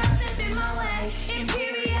bad girls sipping my way.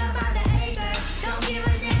 Imperial by the acre, don't give a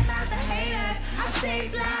damn about the haters. I stay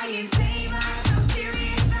fly and stay live, so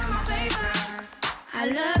serious about my paper. I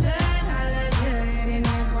look good in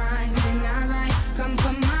that grind, and I grind. Come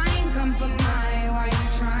for mine, why you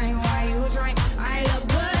trying, why you trying? I look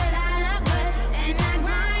good, and I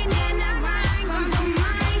grind, come for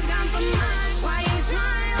mine, why you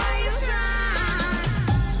trying, why you trying?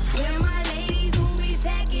 Where my ladies who be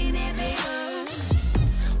stacking that paper?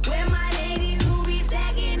 Where my ladies who be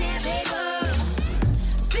stacking that paper?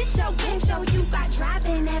 Spit your game, show you got drive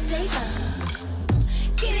in that paper.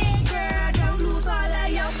 Get it, girl, don't lose all of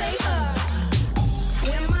your paper.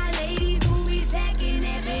 Where my ladies who be stacking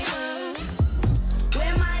that paper?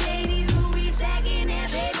 Where my ladies who be stacking that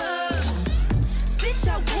paper? Spit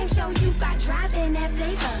your game, show you got drive in that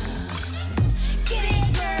paper. Get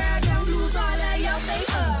it, girl, don't lose all of your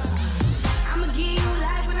paper. I'ma give you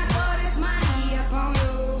life when I throw this money up on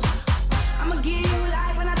you. I'ma give you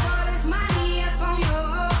life when I throw this money up on you.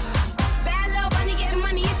 Bad little bunny getting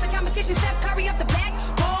money, it's a competition. Steph Curry up the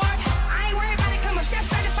backboard. I ain't worried about it, come up, chef,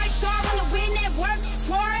 certified star. Wanna win that work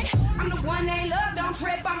for it. I'm the one they love, don't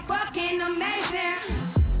trip, I'm fucking amazing.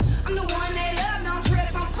 I'm the one they love, don't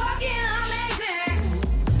trip, I'm fucking amazing.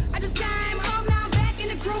 I just came home, now I'm back in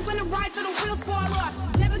the groove, gonna ride till the wheels fall off.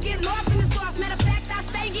 Never get lost in the sauce, matter of fact, I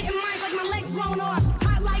stay getting mine like my legs blown off.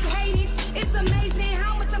 Hot like Hades, it's amazing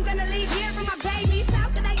how much I'm gonna leave here for my babies. How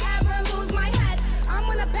could I ever lose my head? I'm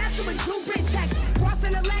on a path to exuberant checks,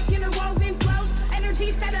 crossing the lack in the woven flows. Energy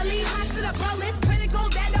steadily hot to the bowl, it's critical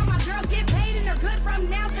that all my girls get paid and they're good from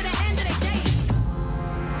now to the end of the day.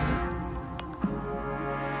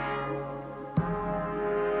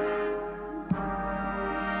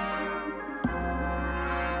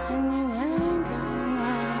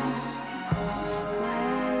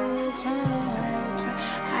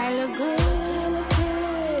 I look good,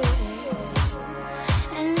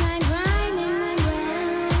 and I grind,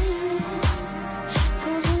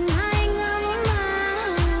 come for mine, why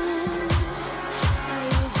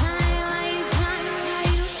you trying,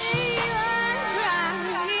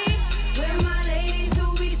 Where my ladies who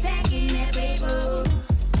be stacking that paper?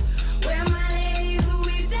 Where my ladies who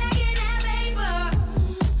be stacking that paper?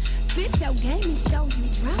 Spit your game and show you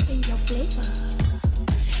dropping your flavor.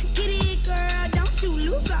 Get it, girl, don't you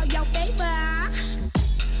lose all your paper.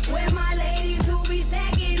 Where my ladies who be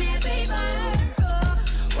stacking that paper?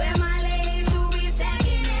 Where my ladies who be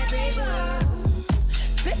stacking that paper?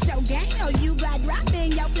 Spit your game or you got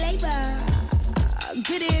dropping your flavor.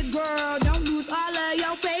 Get it, girl, don't lose all of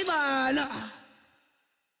your favor. No.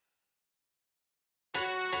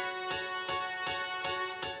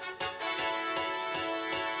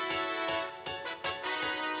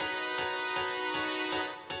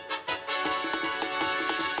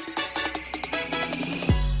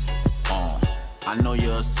 I know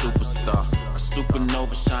you're a superstar, a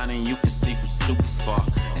supernova shining, you can see from super far.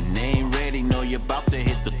 And they ain't ready, know you're about to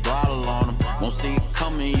hit the throttle on them. Won't see it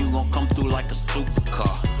coming, you gon' come through like a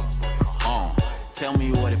supercar. Tell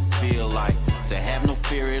me what it feel like to have no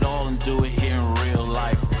fear at all and do it here in real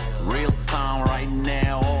life. Real time right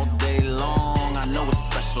now, all day long. I know it's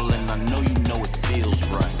special and I know you know it feels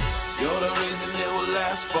right. You're the reason it will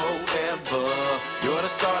last forever. You're the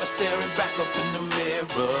star that's staring back up in the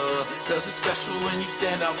mirror. Cause it's special when you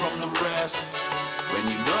stand out from the rest. When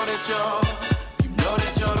you know that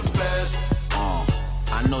you're the best.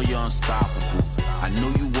 I know you're unstoppable. I know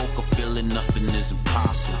you woke up feeling nothing is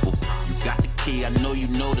impossible. You got the key, I know you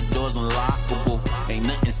know the door's unlockable. Ain't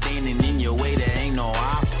nothing standing in your way, there ain't no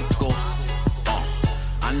obstacle.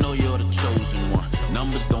 I know you're the chosen one.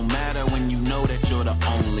 Numbers don't matter when you know that you're the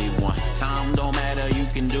only one. Time don't matter, you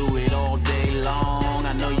can do it all day long.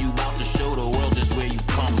 I know you about to show the world just where you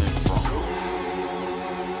coming from.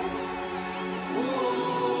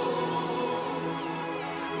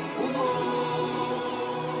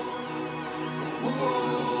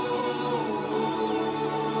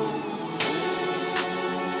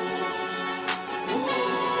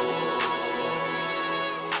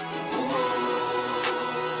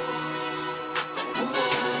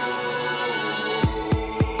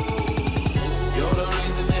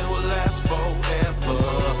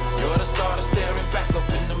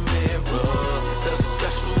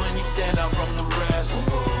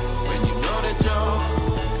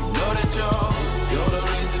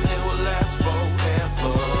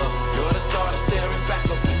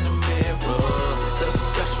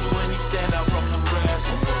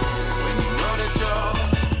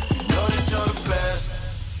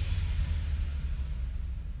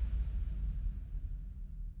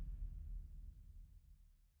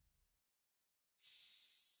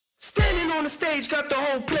 On the stage, got the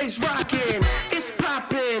whole place rocking. It's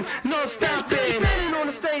popping, no stopping. Standing on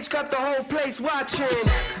the stage, got the whole place watching.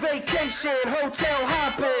 Vacation, hotel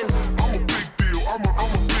hopping. I'm a big deal, I'm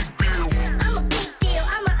a big deal. I'm a big deal,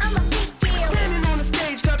 I'm a big deal. Standing on the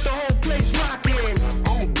stage, got the whole place rocking.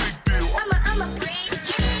 I'm a big deal. I'm a big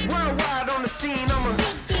deal. Worldwide on the scene, I'm a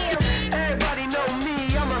Big deal. everybody know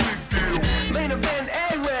me, I'm a Big deal. main event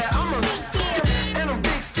everywhere, I'm a Big deal. and I'm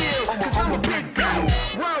big still, cause I'm a big deal.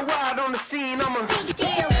 Worldwide on the scene, I'm a Big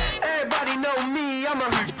deal. everybody know me, I'm a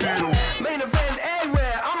Big deal. main event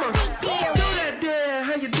everywhere, I'm a deal. do that there,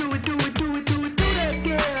 how you do it, do it, do it, do it, do that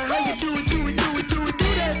there, how you do it, do it, do it, do it, do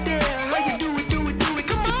that there, how you do it, do it, do it,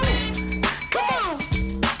 come on,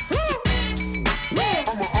 woo, yeah.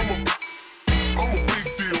 I'm a big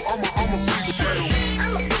deal. I'm a big deal.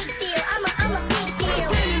 I'm a big deal. I'm a big deal.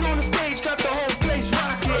 Standing on the stage, got the whole place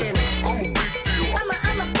rocking. I'm a big deal.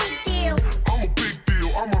 I'm a big deal. I'm a big deal.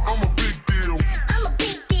 I'm a big deal. I'm a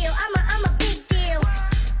big deal. I'm a big deal.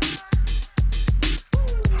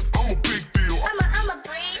 I'm a big deal. I'm a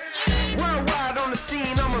big Worldwide on the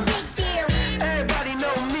scene, I'm a deal. everybody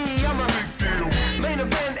know me, I'm a Big deal. main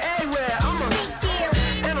event everywhere, I'm a Big deal.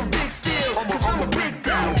 and I'm big still, cause I'm a big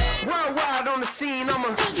deal. Worldwide on the scene, I'm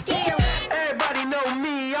a Big deal. everybody know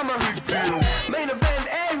me, I'm a deal. main event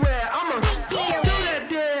everywhere, I'm a deal. do that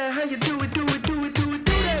there, how you do it, do it, do it, do it,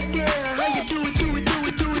 do that there, how you do it, do it, do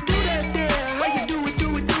it, do it, do that there, how you do it, do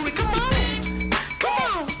it, do it, come on,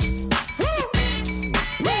 woo,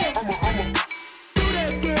 yeah. Do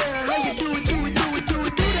that there, how you do it, do it, do it, do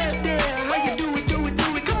it, do that there, how you do it, do it,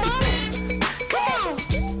 do it, come on, woo,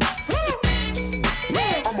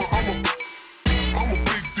 yeah. I'm a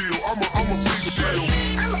big deal. I'm a big deal.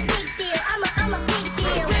 I'm a big deal. I'm a big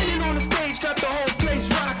deal. Standing on the stage, got the whole place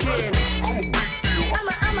rocking. I'm a big deal.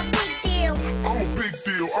 I'm a big deal. I'm a big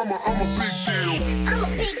deal. I'm a big deal. I'm a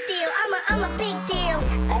big deal. I'm a big deal.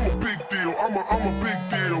 I'm a big deal. I'm a big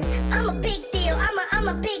deal. I'm a big deal. I'm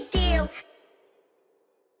a big deal.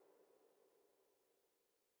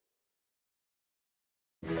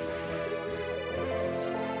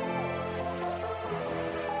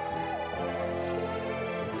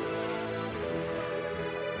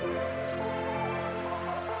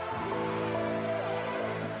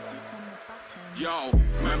 Yo,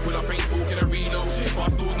 man, pull up, ain't talking a reload.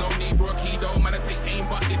 Bust doors, no need for a key though. Man, I take aim,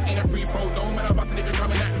 but this ain't a free throw. No, man, I'm busting if you're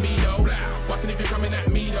coming at me though. Busting if you're coming at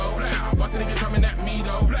me though. Busting if you're coming at me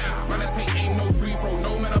though. Man, I take aim, no free throw.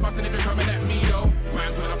 No, man, I'm busting if you're coming at me though.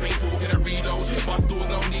 Man, pull up, ain't talking a reload. Bust doors,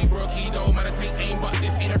 no need for a key though. Man, I take aim, but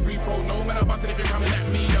this ain't a free throw. No, man, I'm busting if you're coming at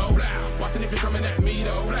me though. Busting if you're coming at me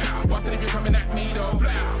though. Busting if you're coming at me though.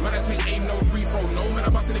 Man, I take aim, no free throw. No, man,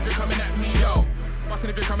 I'm busting if you're coming at me though. Busting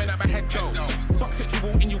if you're coming coming out my head though. Fuck sexual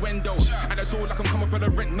innuendos. At the door like I'm coming for the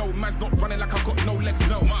rent. No, man's not running like I've got no legs.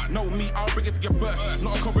 No, me, I'll bring it to you first.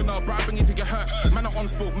 Not a coroner, but I'll bring it to your hearse. Man, I'm on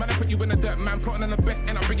full. Man, I put you in the dirt. Man, plotting on the best,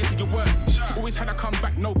 and I bring it to your worst. Always had a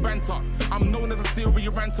comeback, no banter. I'm known as a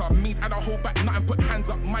serial ranter. Means I don't hold back, nothing but hands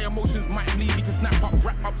up. My emotions might lead me to snap up.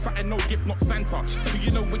 Wrap up something, no gift, not Santa. Do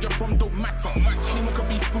you know where you're from? Don't matter. Anyone can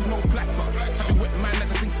be food, no platter. I do it, man, let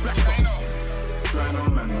the thing splatter. Try no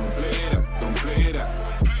man, don't play that, don't play that.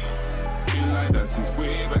 Been like that since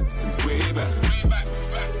way back,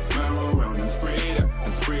 Man, roll around and spray that,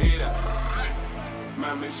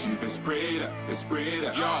 Man, miss you, let's spray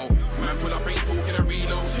that. Yo, man, pull up, ain't talking a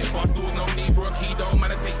reload. Bust doors, no need for a key though.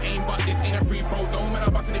 Man, I take aim, but this ain't a free throw. No, man,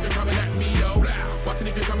 I'm busting if you're coming at me though. Busting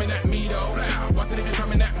if you're coming at me though. Busting if you're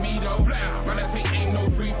coming at me though. Man, I take aim, no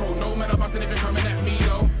free throw. No, man, I'm busting if you're coming at me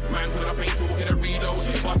though. Man, pull up, ain't talking a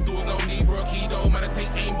reload. Bust doors, no need for a key though. Man, I take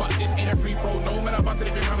aim, but this ain't a free throw. No, man, I'm busting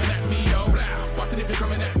if you're coming at me though. Busting if you're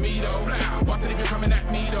coming at me though. Busting if you're coming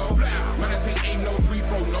at me though. Man, I take aim, no free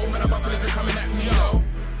throw. No, man, I'm busting if you're coming at me though.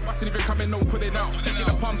 Bustin' if you're coming, no pull it out. Get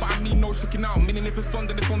a pump, but I mean no shaking out. Meaning if it's on,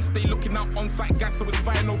 then it's on, stay looking out. On site gas, so it's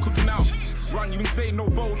fire, no cooking out. Run, you insane, no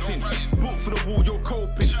bolting. Book for the wall, you're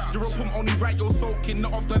coping. You're a pump, only right, you're soaking.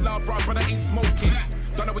 Not off the loud, bro, brother ain't smoking.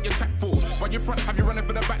 Don't know what you're chat for. Why you front, have you running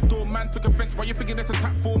for the back door? Man took offense, why you thinking there's a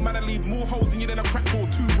tap for? Man, I leave more holes in you than a crack hole,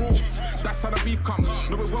 too raw. That's how the beef come.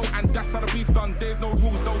 Know it well, and that's how the beef done. There's no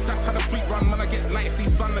rules, though, that's how the street run. Man, I get light, see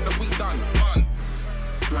sun, let the week done.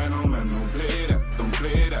 Try no man, don't play that, don't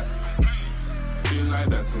play that. Been like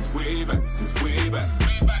that since way back,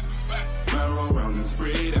 Man, roll around and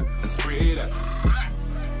spray that,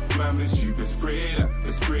 Man, miss you, let's spray that,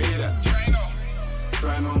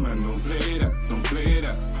 Try no man, don't play that,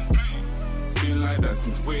 Been like that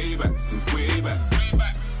since way back,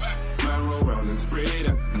 Man, roll around and spray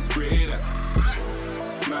that,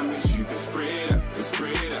 Man, miss you, let's spray that,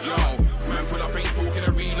 Yo, man, pull up, ain't talking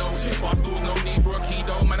a reload. Bust doors, no need for a key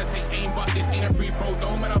though. Man, I take aim, but this ain't a free throw.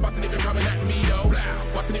 No, man, I'm busting if you're coming at me though.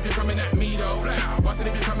 Busting if you're coming at me though. Busting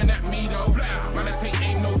if you're coming at me though. Man, I take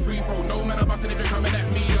aim, no free throw. No, man, I'm busting if you're coming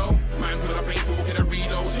at me though. Man, pull up, ain't talking a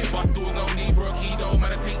reload. Bust doors, no need for a key though.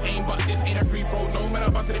 Man, I take aim, but this ain't a free throw. No, man,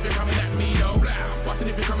 I'm busting if you're coming at me though. Busting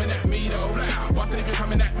if you're coming at me though. Busting if you're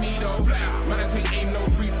coming at me though. Man, I take aim, no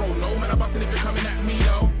free throw. No, man, I'm busting if you're coming at me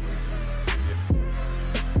though.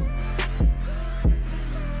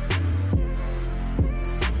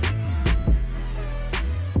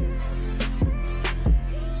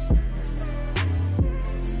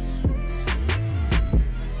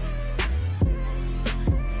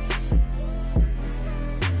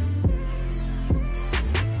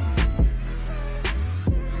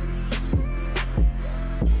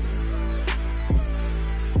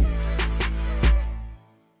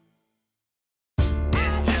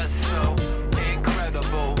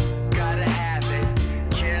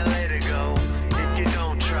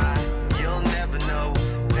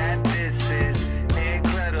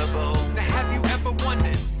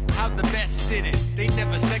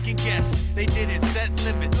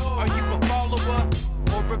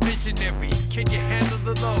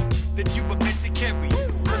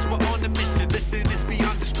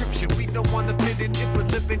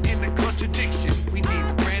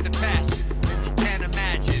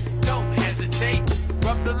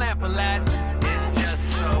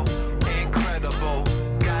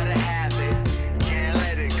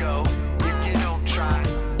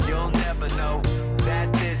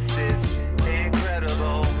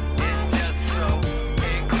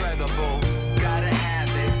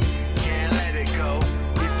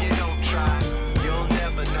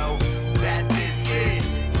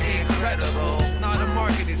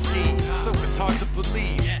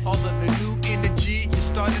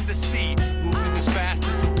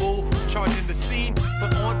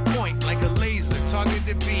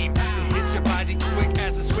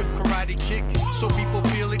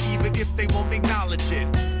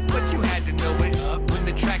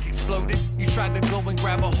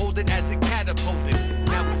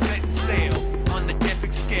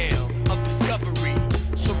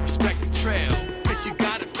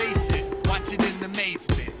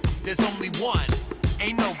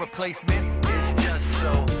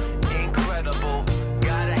 Incredible.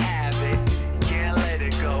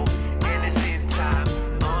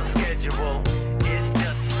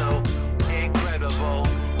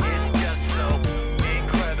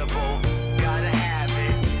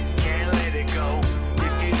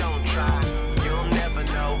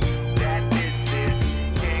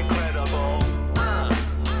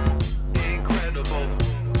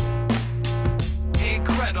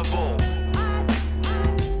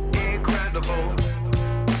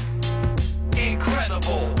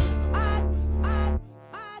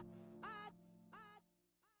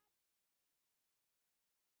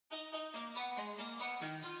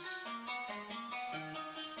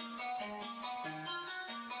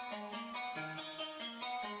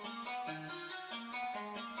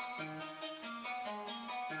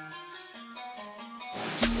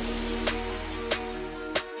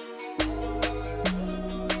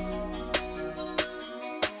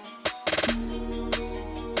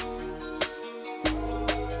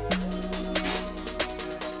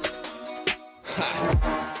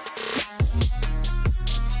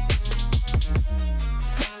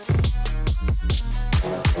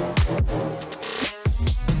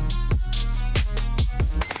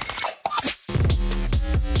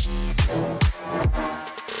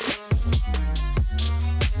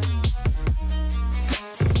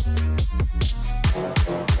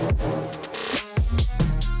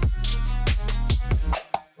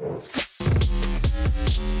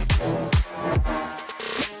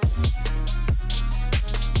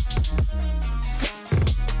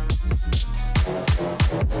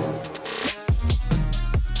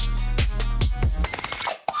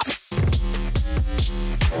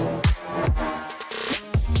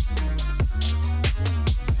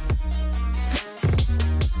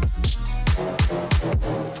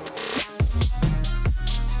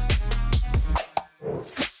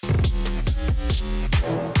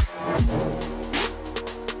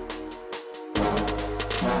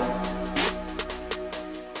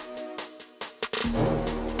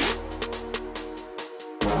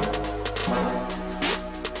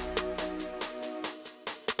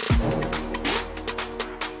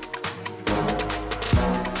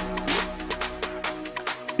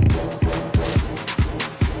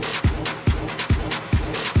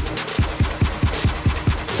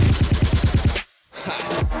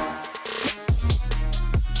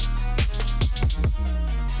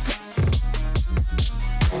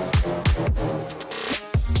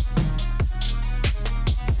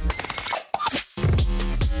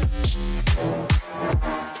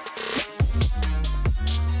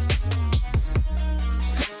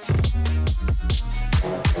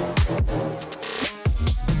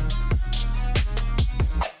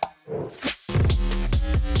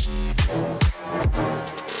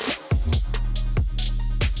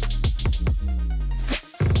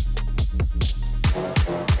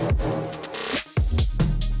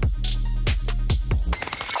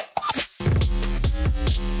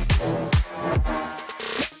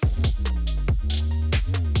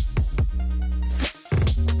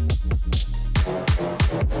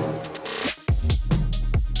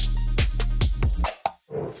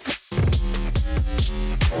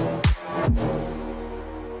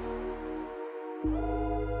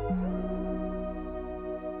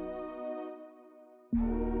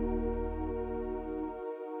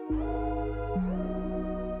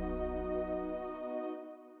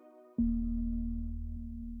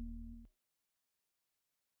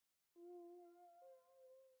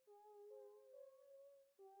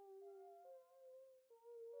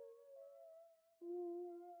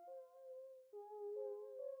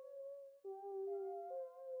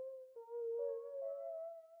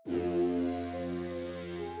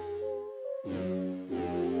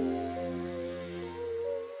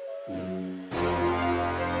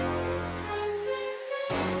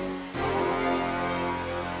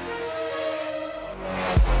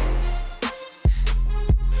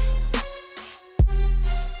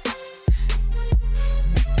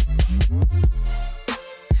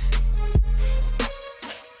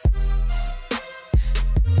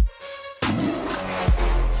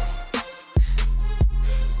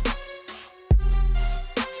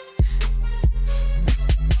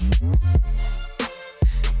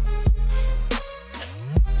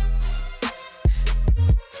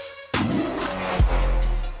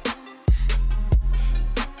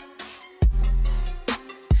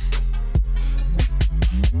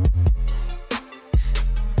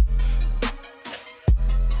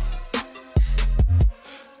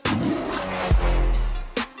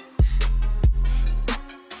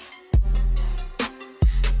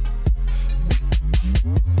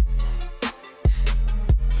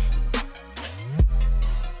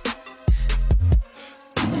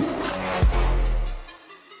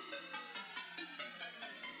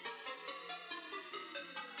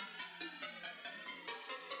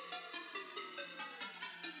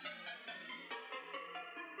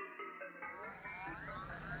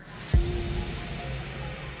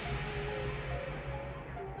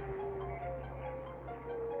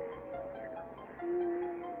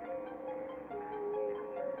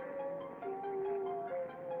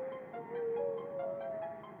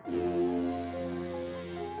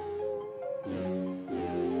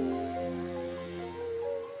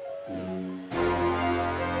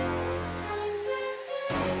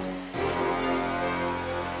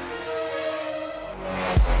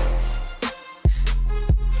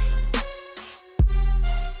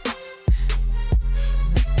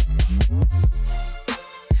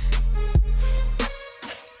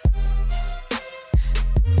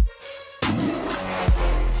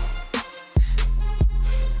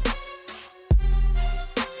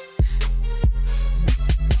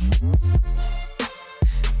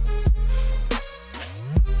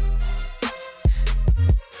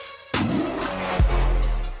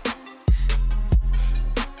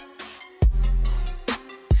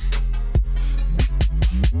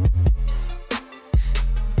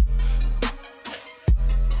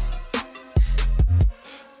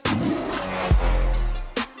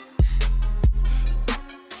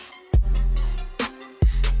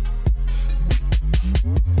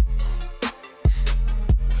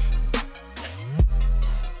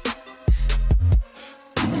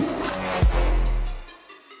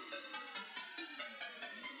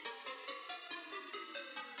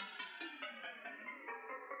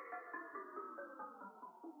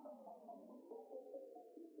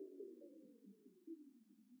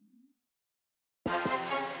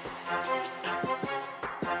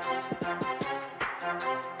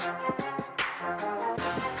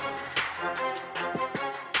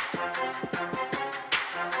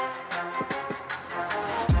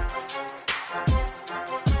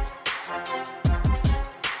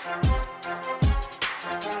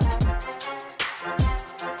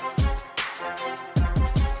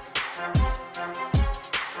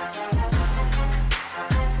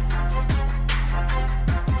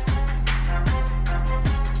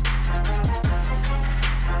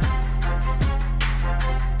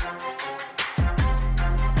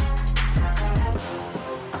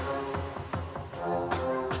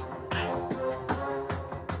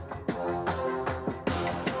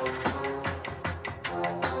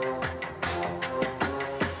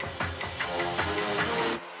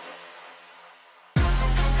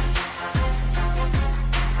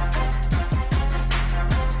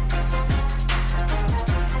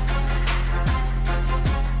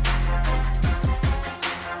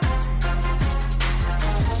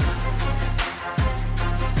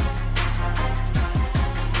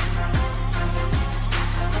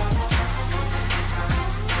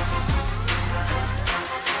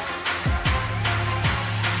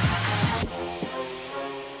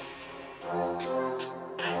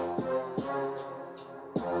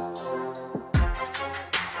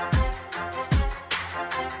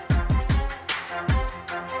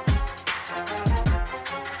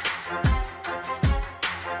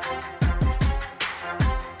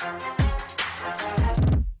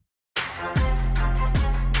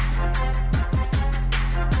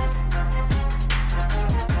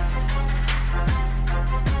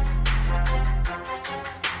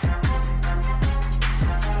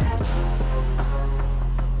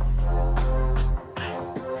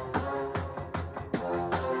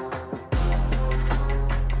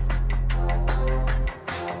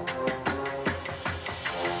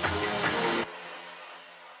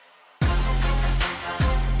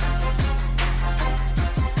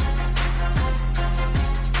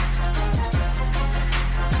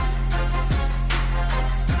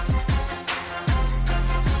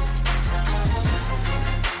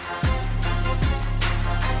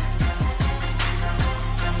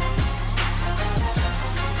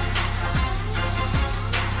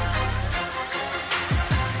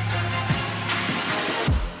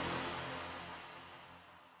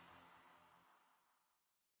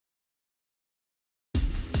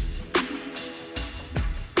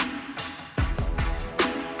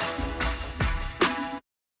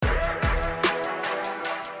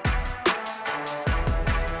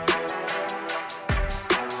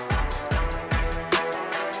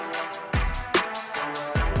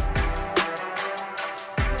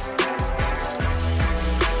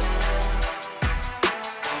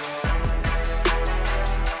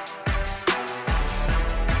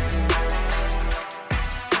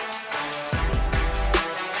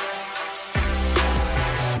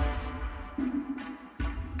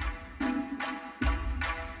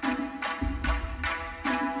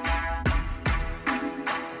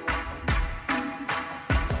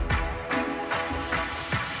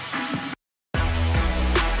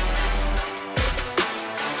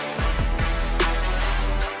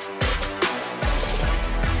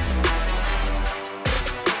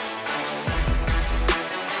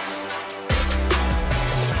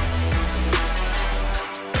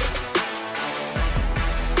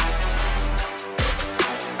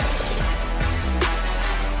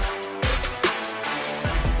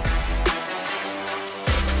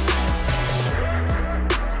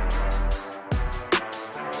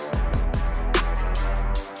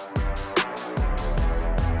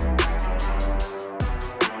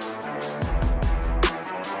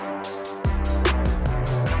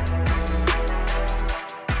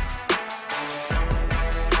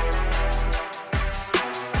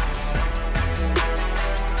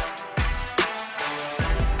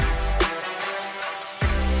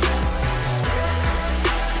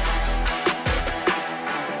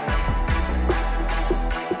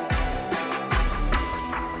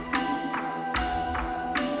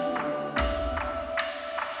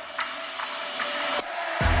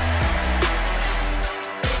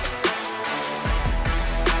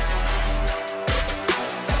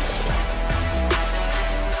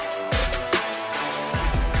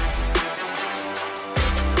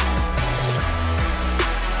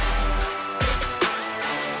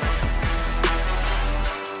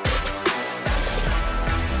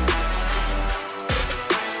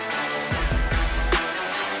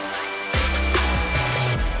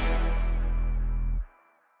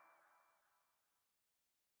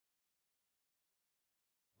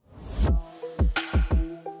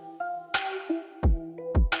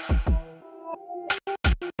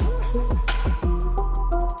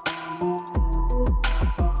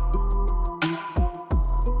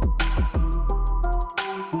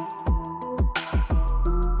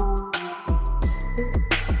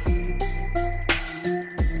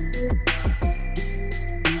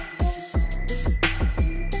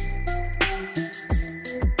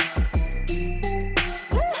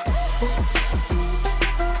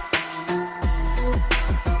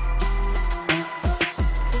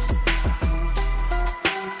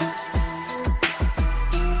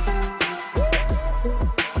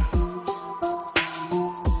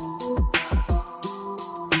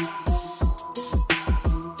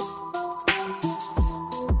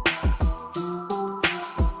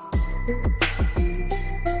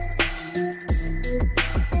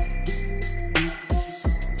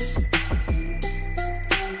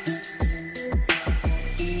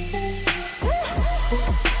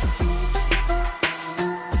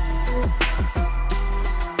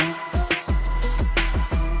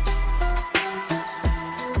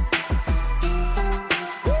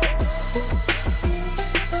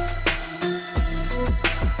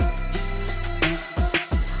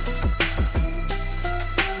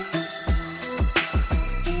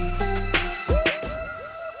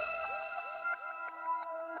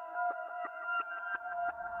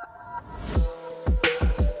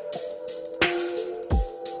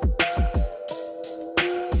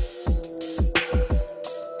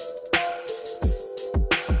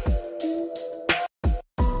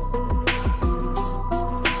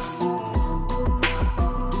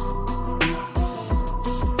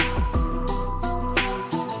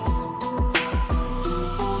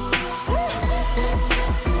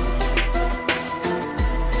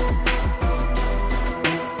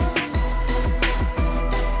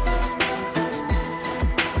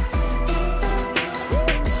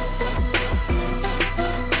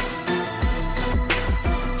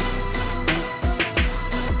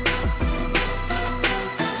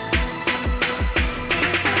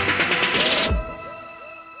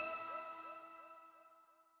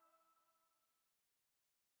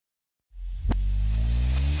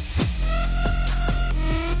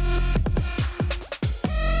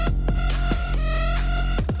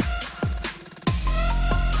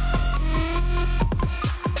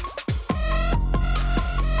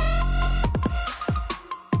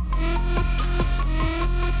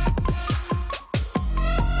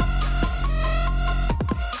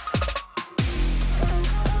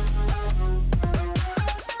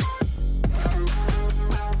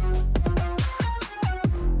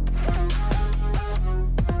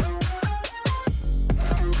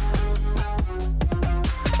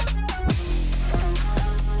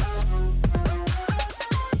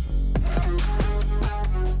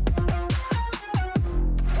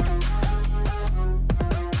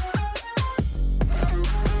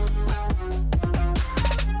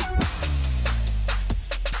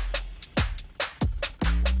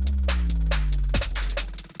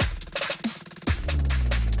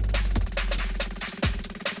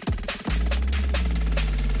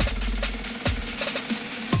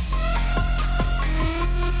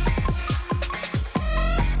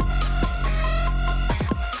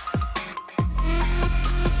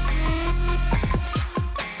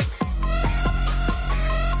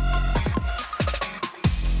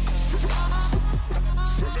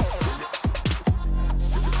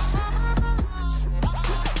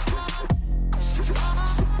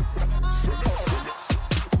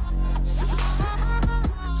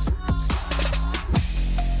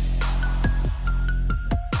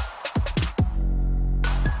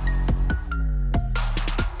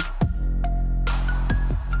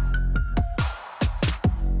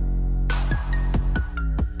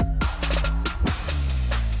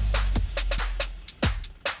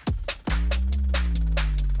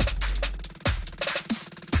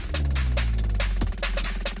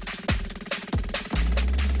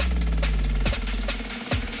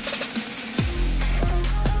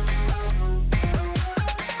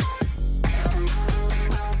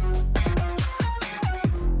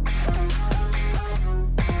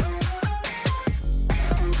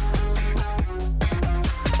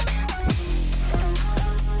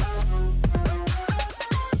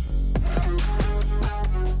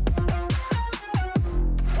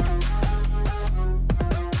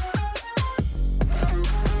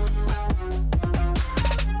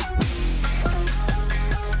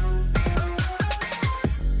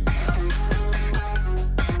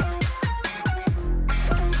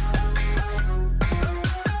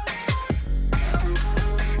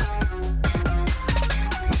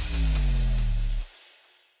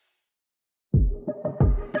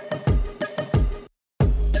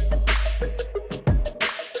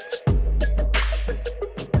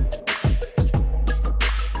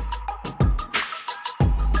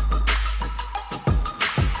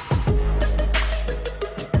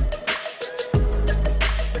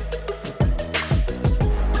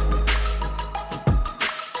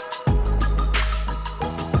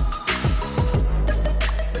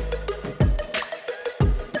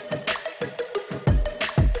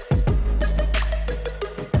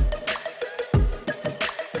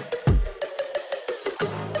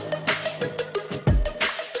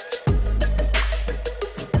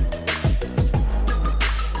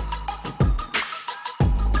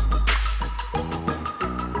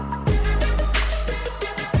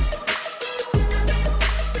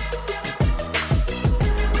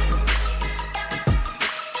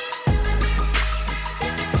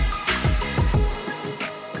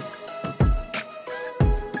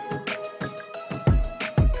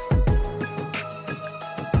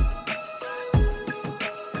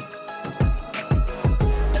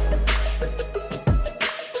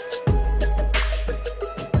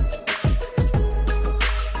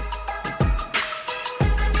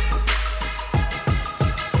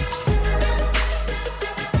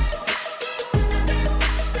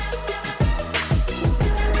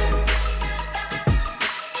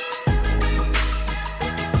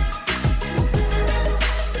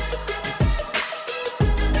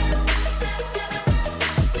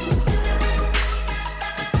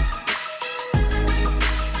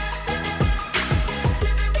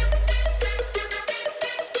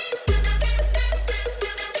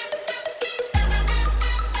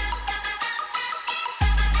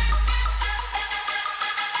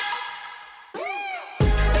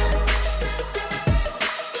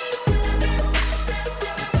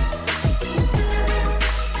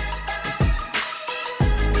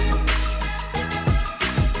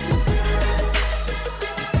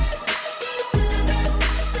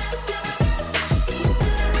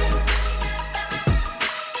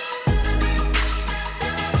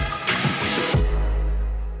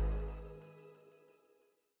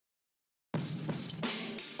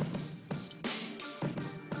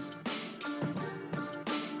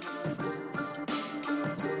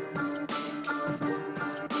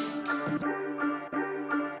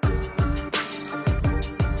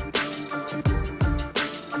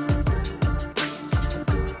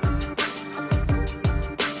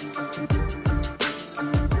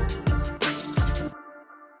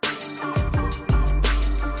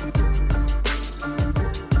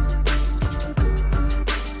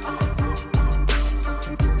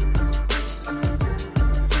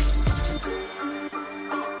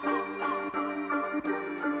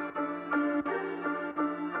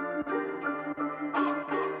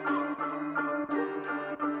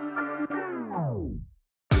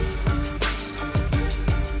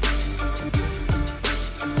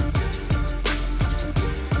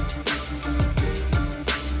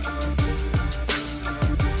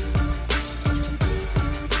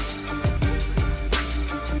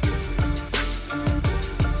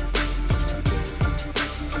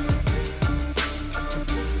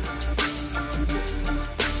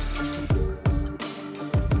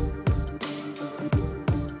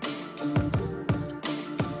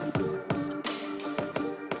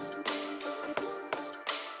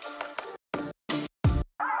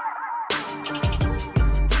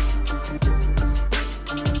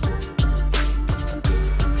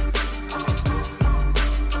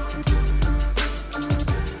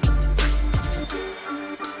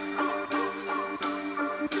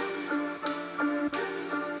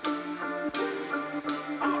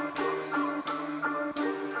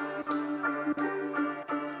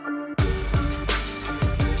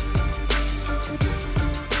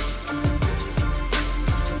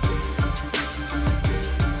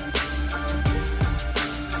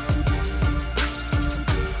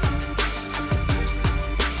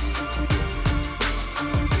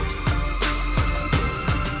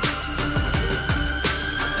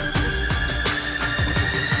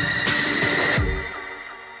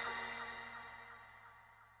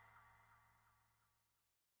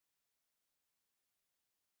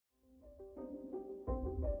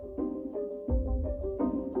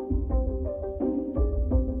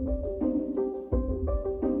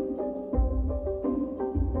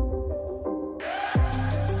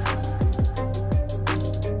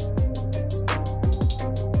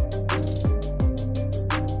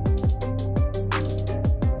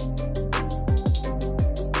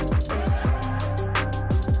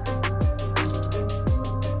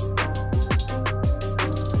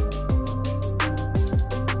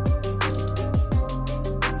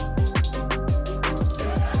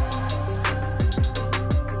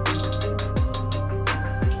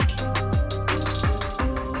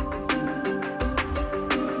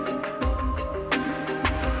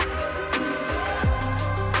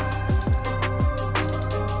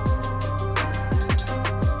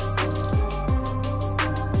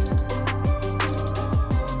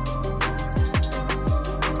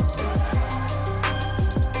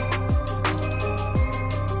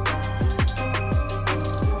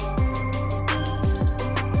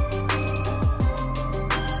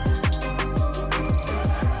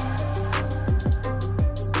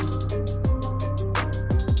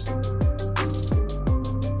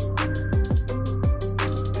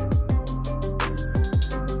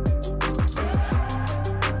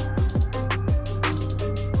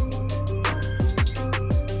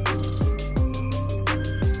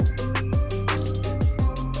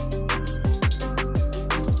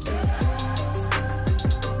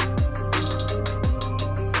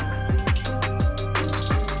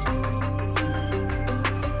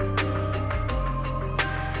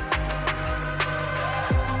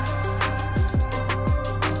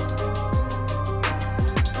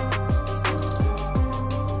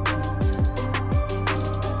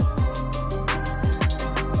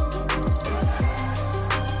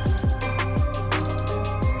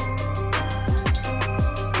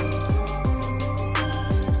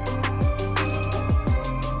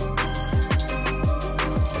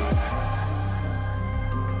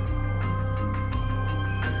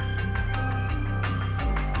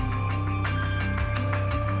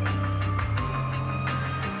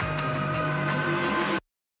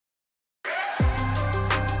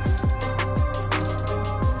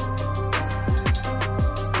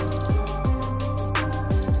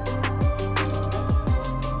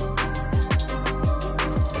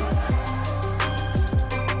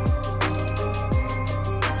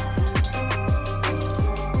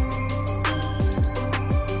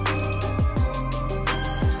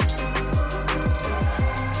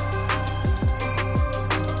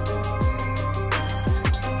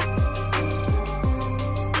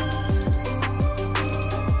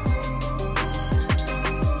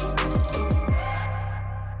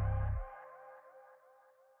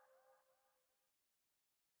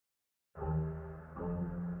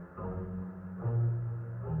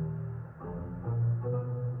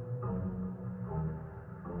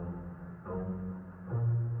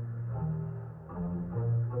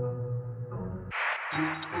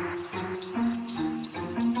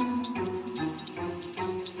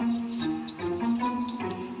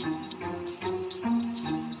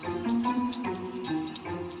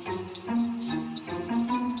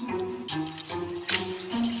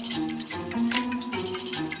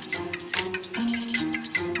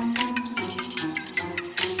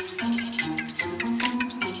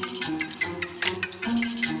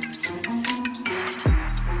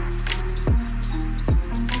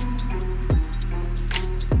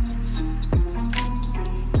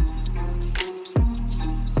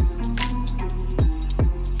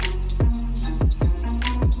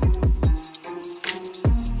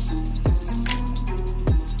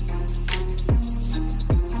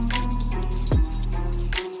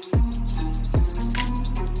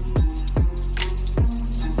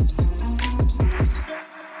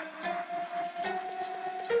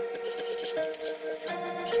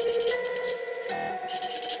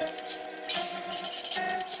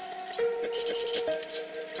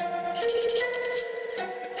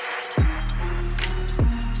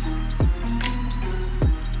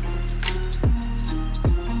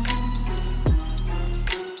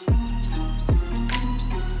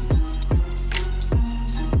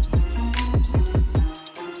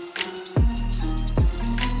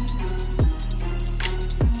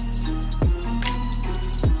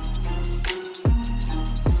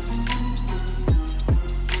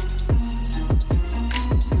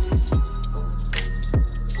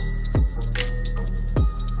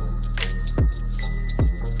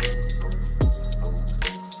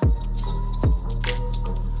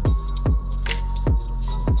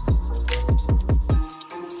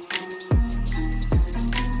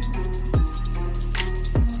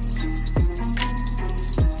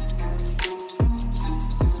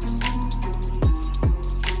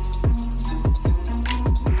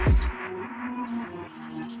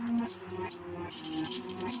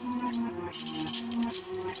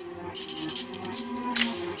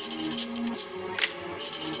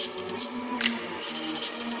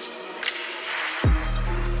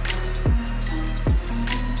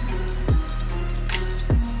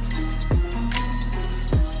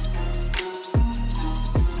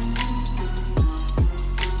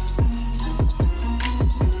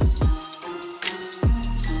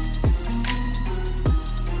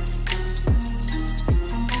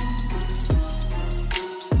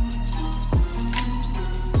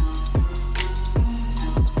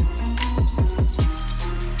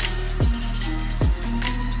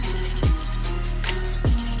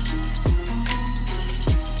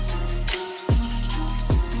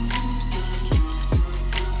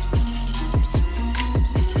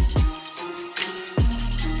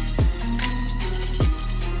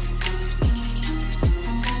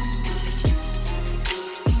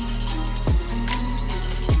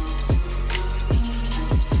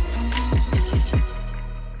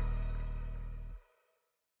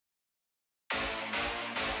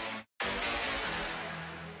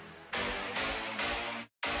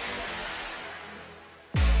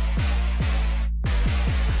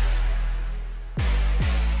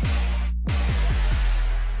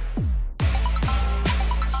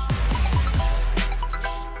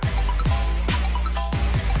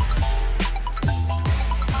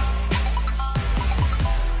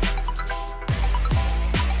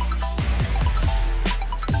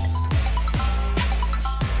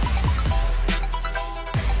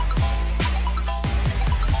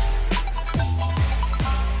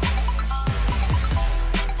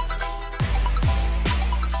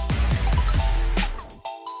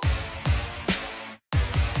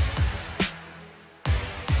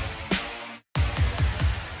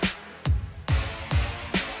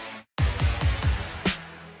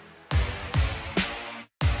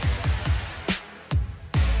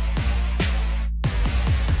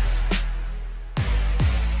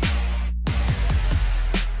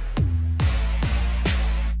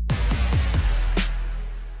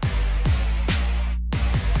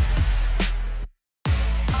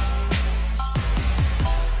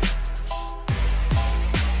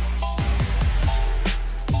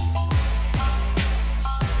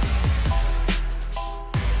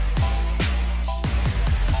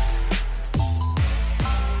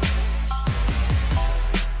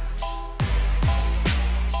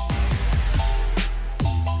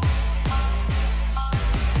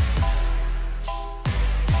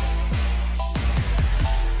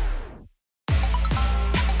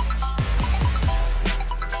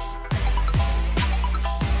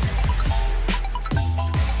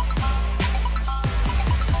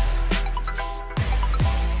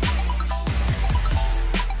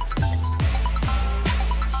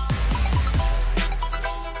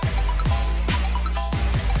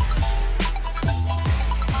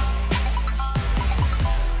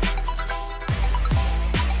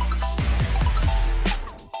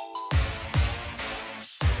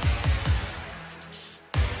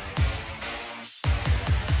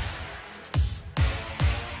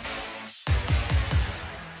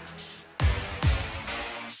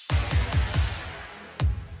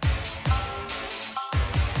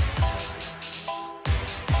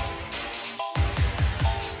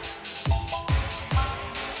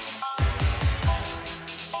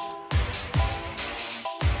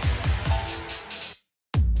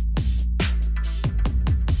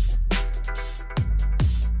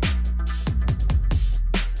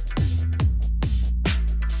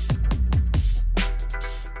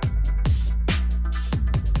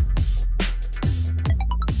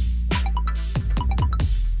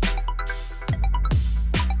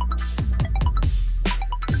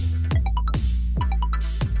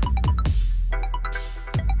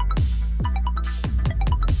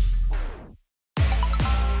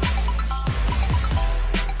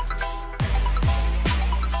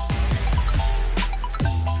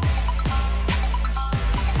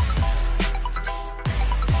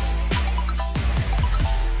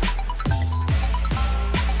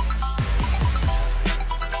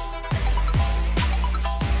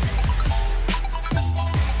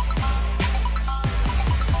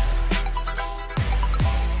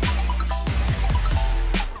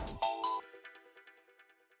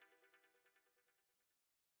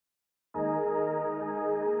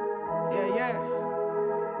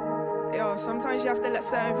 sometimes you have to let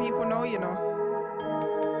certain people know, you know.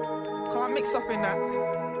 Can't mix up in that.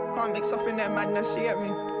 Can't mix up in that madness, you get me?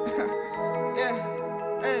 Yeah,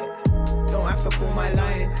 hey. Don't have to call my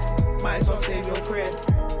line. Might as well save your cred.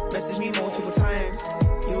 Message me multiple times.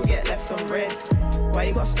 You will get left on red. Why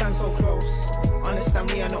you gotta stand so close? Understand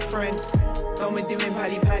we are not friends. Don't be doing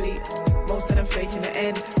pally. Most of them fake in the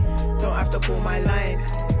end. Don't have to call my line.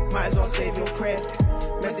 Might as well save your cred.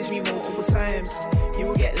 Message me multiple times. You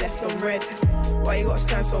will get left on red. Why you gotta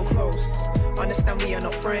stand so close? Understand we are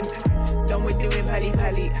not friends. Don't be doing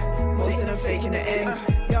pally. Most of them fake in the end.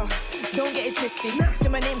 Don't get it twisted. Say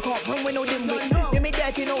my name can't run with no dimwit. Let me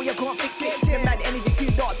dirty, know you can't fix it. Them bad energy's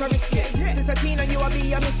too dark to risk it. Since a teen on you, I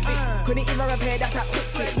be a misfit. Couldn't even repair that at quick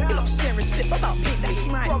flip. You lot sharing split about big, that's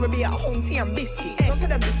mine. Rather be at home, tea and biscuit. Don't tell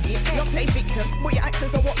the biscuit, you play victim. But your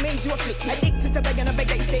actions are what made you afflicted. Addicted to begging, I beg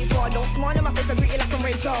that you stay far. Don't smile in my face, I greet you like I'm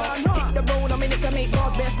Ray Charles. Hit the road, I'm in it to make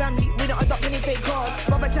bars. Bare family, we don't adopt any fake cars.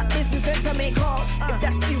 Rather chat business than to make cars. If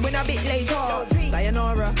that's you, when I bit late cars.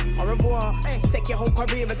 Sayonara, au revoir. Take your whole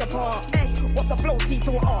career as a part. What's a flow T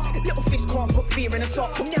to an art? Little fish can't put fear in a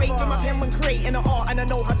shot. Put faith in my pen when creating an art. And I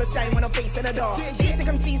know how to shine when I'm facing the dark. Basic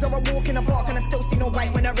MCs are a walk in the park. And I still see no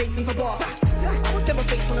bite when I race into bar. I was never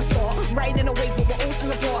faced from the start. Riding a wave but we're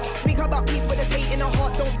oceans apart. Speak about peace but there's hate in the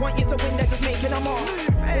heart. Don't want you to win, they're just making a mark.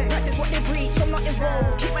 Practice what they preach, I'm not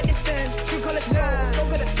involved. Keep my distance, true colour show. So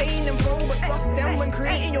good at staying involved. But sus them when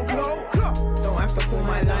creating your glow. Don't have to call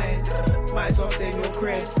my line. Might as well save your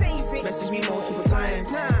cred. Message me multiple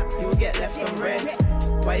times. You will get left on red.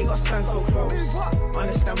 Why you gotta stand so close?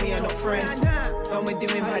 Understand we are not friends. Don't be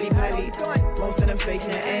doing pally. Most of them fake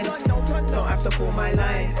in the end. Don't have to call my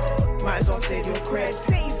line. Might as well save your cred.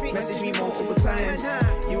 Message me multiple times.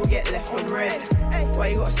 You will get left on red. Why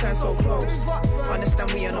you gotta stand so close?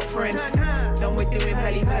 Understand we are not friends. Don't be doing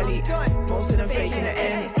pally. Most of them fake in the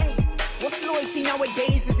end. What's loyalty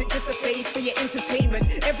nowadays? Is it just a phase for your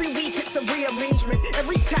entertainment? Every week it's a rearrangement.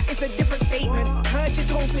 Every chat is a different statement. Heard your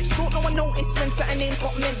tone switch, thought no one noticed when certain names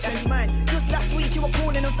got mentioned. Just last week you were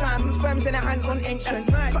calling a fam. Firms in a hands-on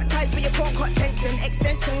entrance. Cut ties but you can't cut tension.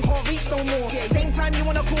 Extension can't reach no more. Same time you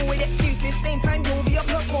wanna call with excuses. Same time you'll be a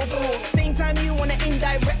plus 4-4. Same time you wanna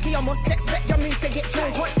indirectly, I must expect your moves to get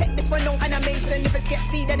thrown. Can't take this for no animation. If it's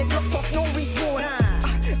sketchy then it's locked off, no respawn.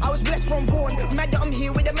 I was blessed from born. Mad that I'm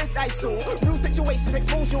here with the mess I saw. Real situations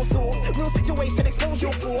expose your soul. Real situation expose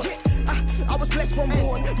your force. I was blessed from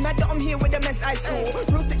born. Mad that I'm here with the mess I saw.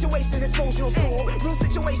 Real situations expose your soul. Real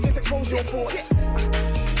situations expose your force.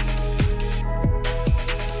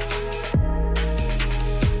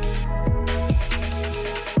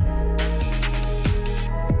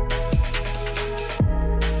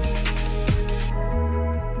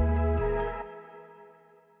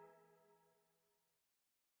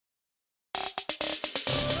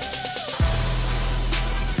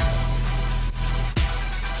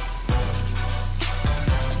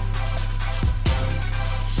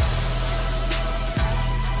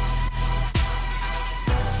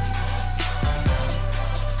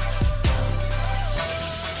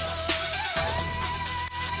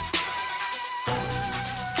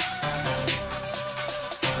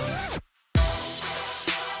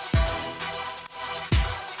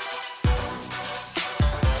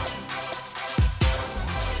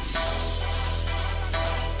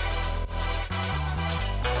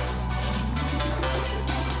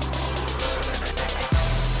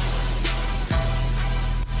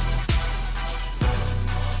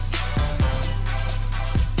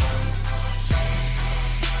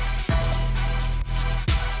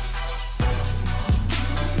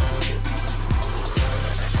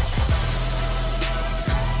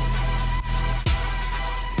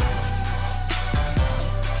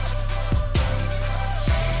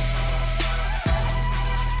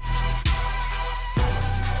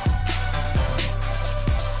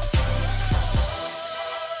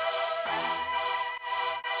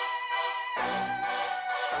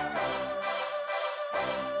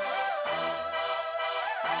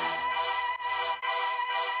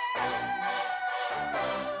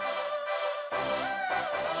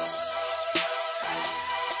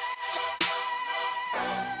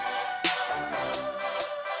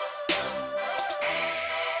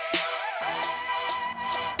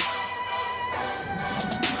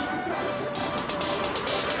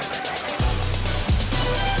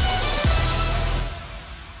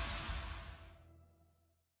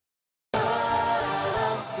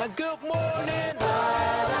 Good morning,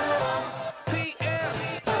 PM.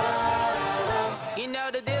 You know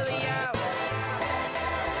the dealio.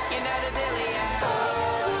 You know the dealio.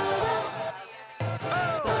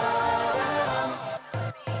 Oh.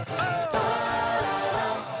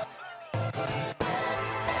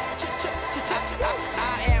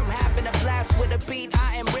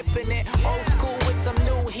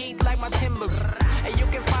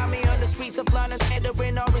 streets of London,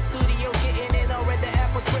 entering or in studios, getting in or at the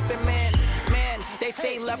airport tripping, man. They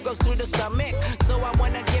say love goes through the stomach, so I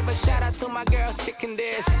wanna give a shout out to my girl Chicken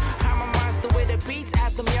Dish. I'm a monster with the beats,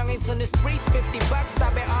 ask them youngins on the streets, $50,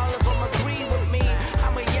 I bet all of them agree with me.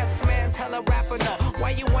 I'm a yes man, tell a rapper no.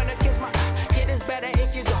 Why you wanna kiss my hit is better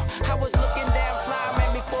if you don't. I was looking damn fly,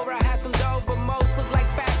 man, before I had some dough, but most look like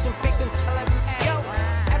fashion victims telling me, yo,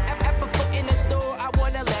 F a foot in the door, I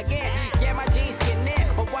wanna leg in. Yeah, my jeans skin in,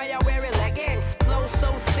 but why y'all wearing leggings? Flow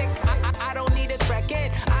so sick, I don't need a track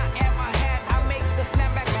in. I am a hat, I make the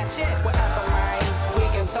snapback match it. Whatever, man, we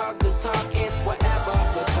can talk the talk, it's whatever,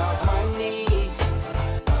 we'll talk money.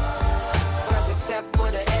 Cause except for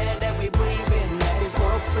the air that we breathe in, that is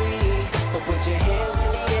for free. So put your hands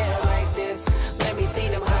in the air like this, let me see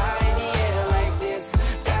them high in the air like this.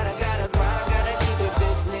 Gotta grind, gotta keep it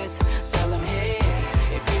business. Tell them, hey,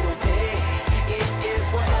 if you don't pay, it is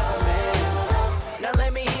whatever, man. Now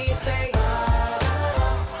let me hear you say,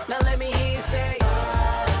 now let me hear you say,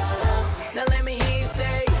 now let me hear you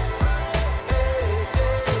say,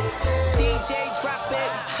 DJ drop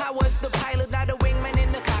it. I was the pilot, not the wingman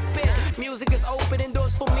in the cockpit. Music is opening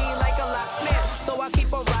doors for me like a locksmith, so I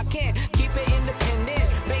keep on rocking, keep it independent.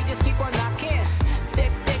 They just keep on knocking,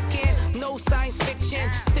 thick, no science fiction.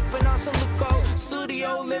 Sipping on some Luco,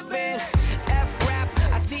 studio living. F-rap,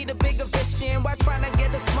 I see the bigger vision. Why trying to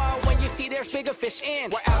get the small when you see there's bigger fish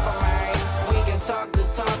in? Whatever, man, we can talk the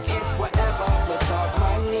talk, it's whatever, we'll talk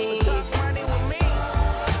money. Talk money with me.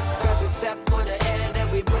 Cause except for the air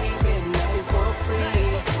that we breathe in, that is for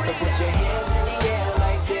free. So put your hands in the air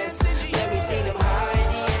like this, let me see them high in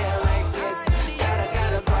the air like this. Gotta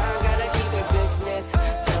grind, gotta keep it business.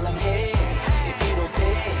 Tell them, hey, if you don't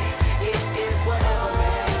pay, it is whatever,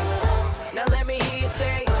 man. Now let me hear you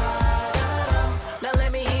say, now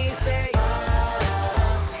let me hear you say,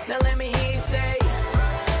 now let me hear you say,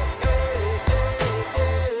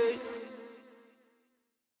 hey.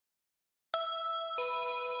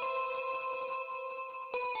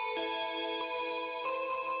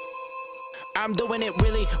 I'm doing it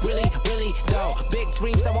really though. Big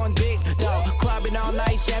dreams, I want big dough. Clubbing all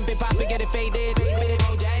night, champagne popping, get it faded.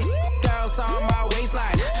 Girls on my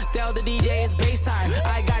waistline, tell the DJ it's bass time.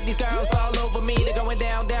 I got these girls all over me, they're going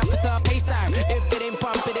down for some face time. If it ain't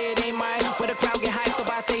pumping, it ain't mine. When the crowd get hyped up,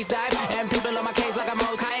 I stage dive, and people on my case like I'm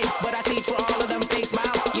okay. But I see through all of them fake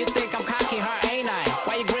smiles. You think I'm cocky, huh? Ain't I?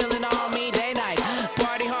 Why you grilling on me day night?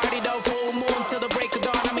 Party hardy though, full moon till the break of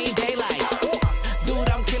dawn. I mean daylight. Dude,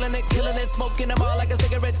 I'm killing it, smoking them all like a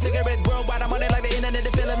cigarette. Worldwide, I'm on it like the internet,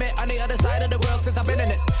 the filament on the other side of the world since I've been in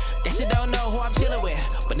it. Guess you don't know who I'm chilling with,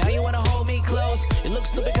 but now you wanna hold me close. It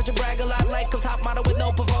looks stupid cause you brag a lot like a top model with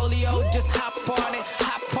no portfolio. Just hop on it,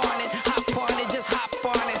 hop on it, hop on it, just hop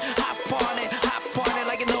on it, hop on it, hop on it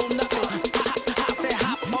like you know nothing. Say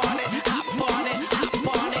hop on it, hop on it, hop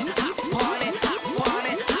on it, hop on it, hop on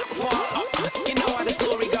it, hop on it. You know how the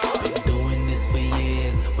story goes. Been doing this for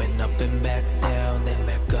years, went up and back down, then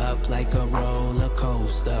back up like a roller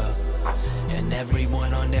coaster. And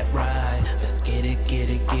everyone on that ride, let's get it.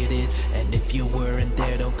 And if you weren't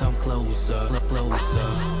there, don't come closer.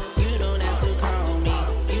 You don't have to call me,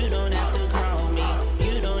 you don't have to call me,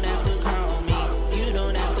 you don't have to call me, you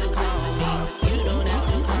don't have to call me, you don't have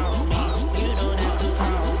to call me, you don't have to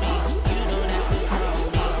call me, you don't have to call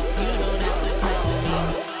me, you don't have to call me.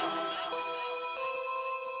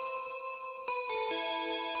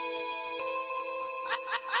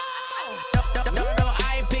 No,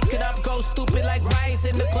 I ain't picking up, go stupid like rice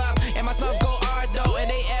in the club. And my songs go hard though, and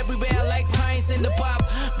they everywhere like pints in the pub.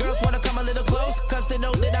 Girls wanna come a little close, cause they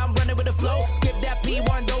know that I'm running with the flow. Skip that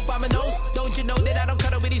P1, dope, I'm a nose. Don't you know that I don't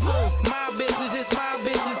cuddle with these fools? My business is my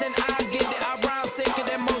business, and I get it. I rhyme sicker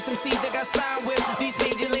than most MCs that got signed with these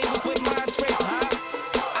major labels with my tricks, huh?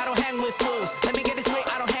 I don't hang with fools, let me get it straight,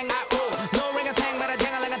 I don't hang at all. No ring a tang, but I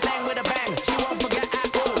jang like a tang with a bang. She won't forget at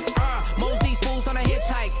all. Most these fools on a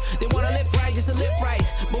hitchhike, they wanna live right just to live right.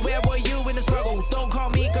 But where were you in the struggle? Don't call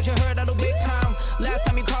me cause you heard of the big time. Last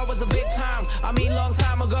time you called was a big time, I mean long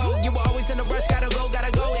time ago. You were always in a rush, gotta go.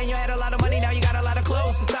 And you had a lot of money, now you got a lot of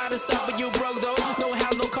clothes. Decided stuff, but you broke though. No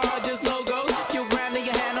house, no car, just logos. You grand in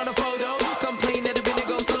your hand on a photo. Complain that the video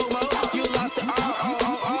goes slow-mo. You lost it all.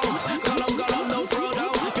 Call 'em, no Frodo.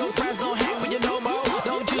 Your friends don't hang with you no more.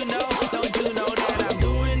 Don't you know that I'm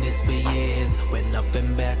doing this for years. Went up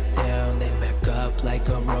and back down, then back up like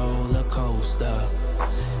a roller coaster.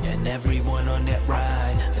 And everyone on that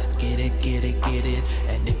ride, let's get it.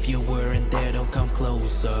 And if you weren't there, don't come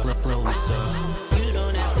closer. You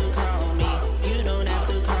don't have to call me, you don't have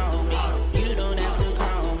to call me, you don't have to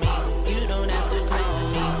call me, you don't have to call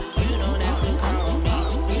me, you don't have to call me,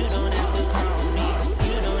 you don't have to call me,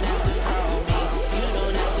 you don't have to call me.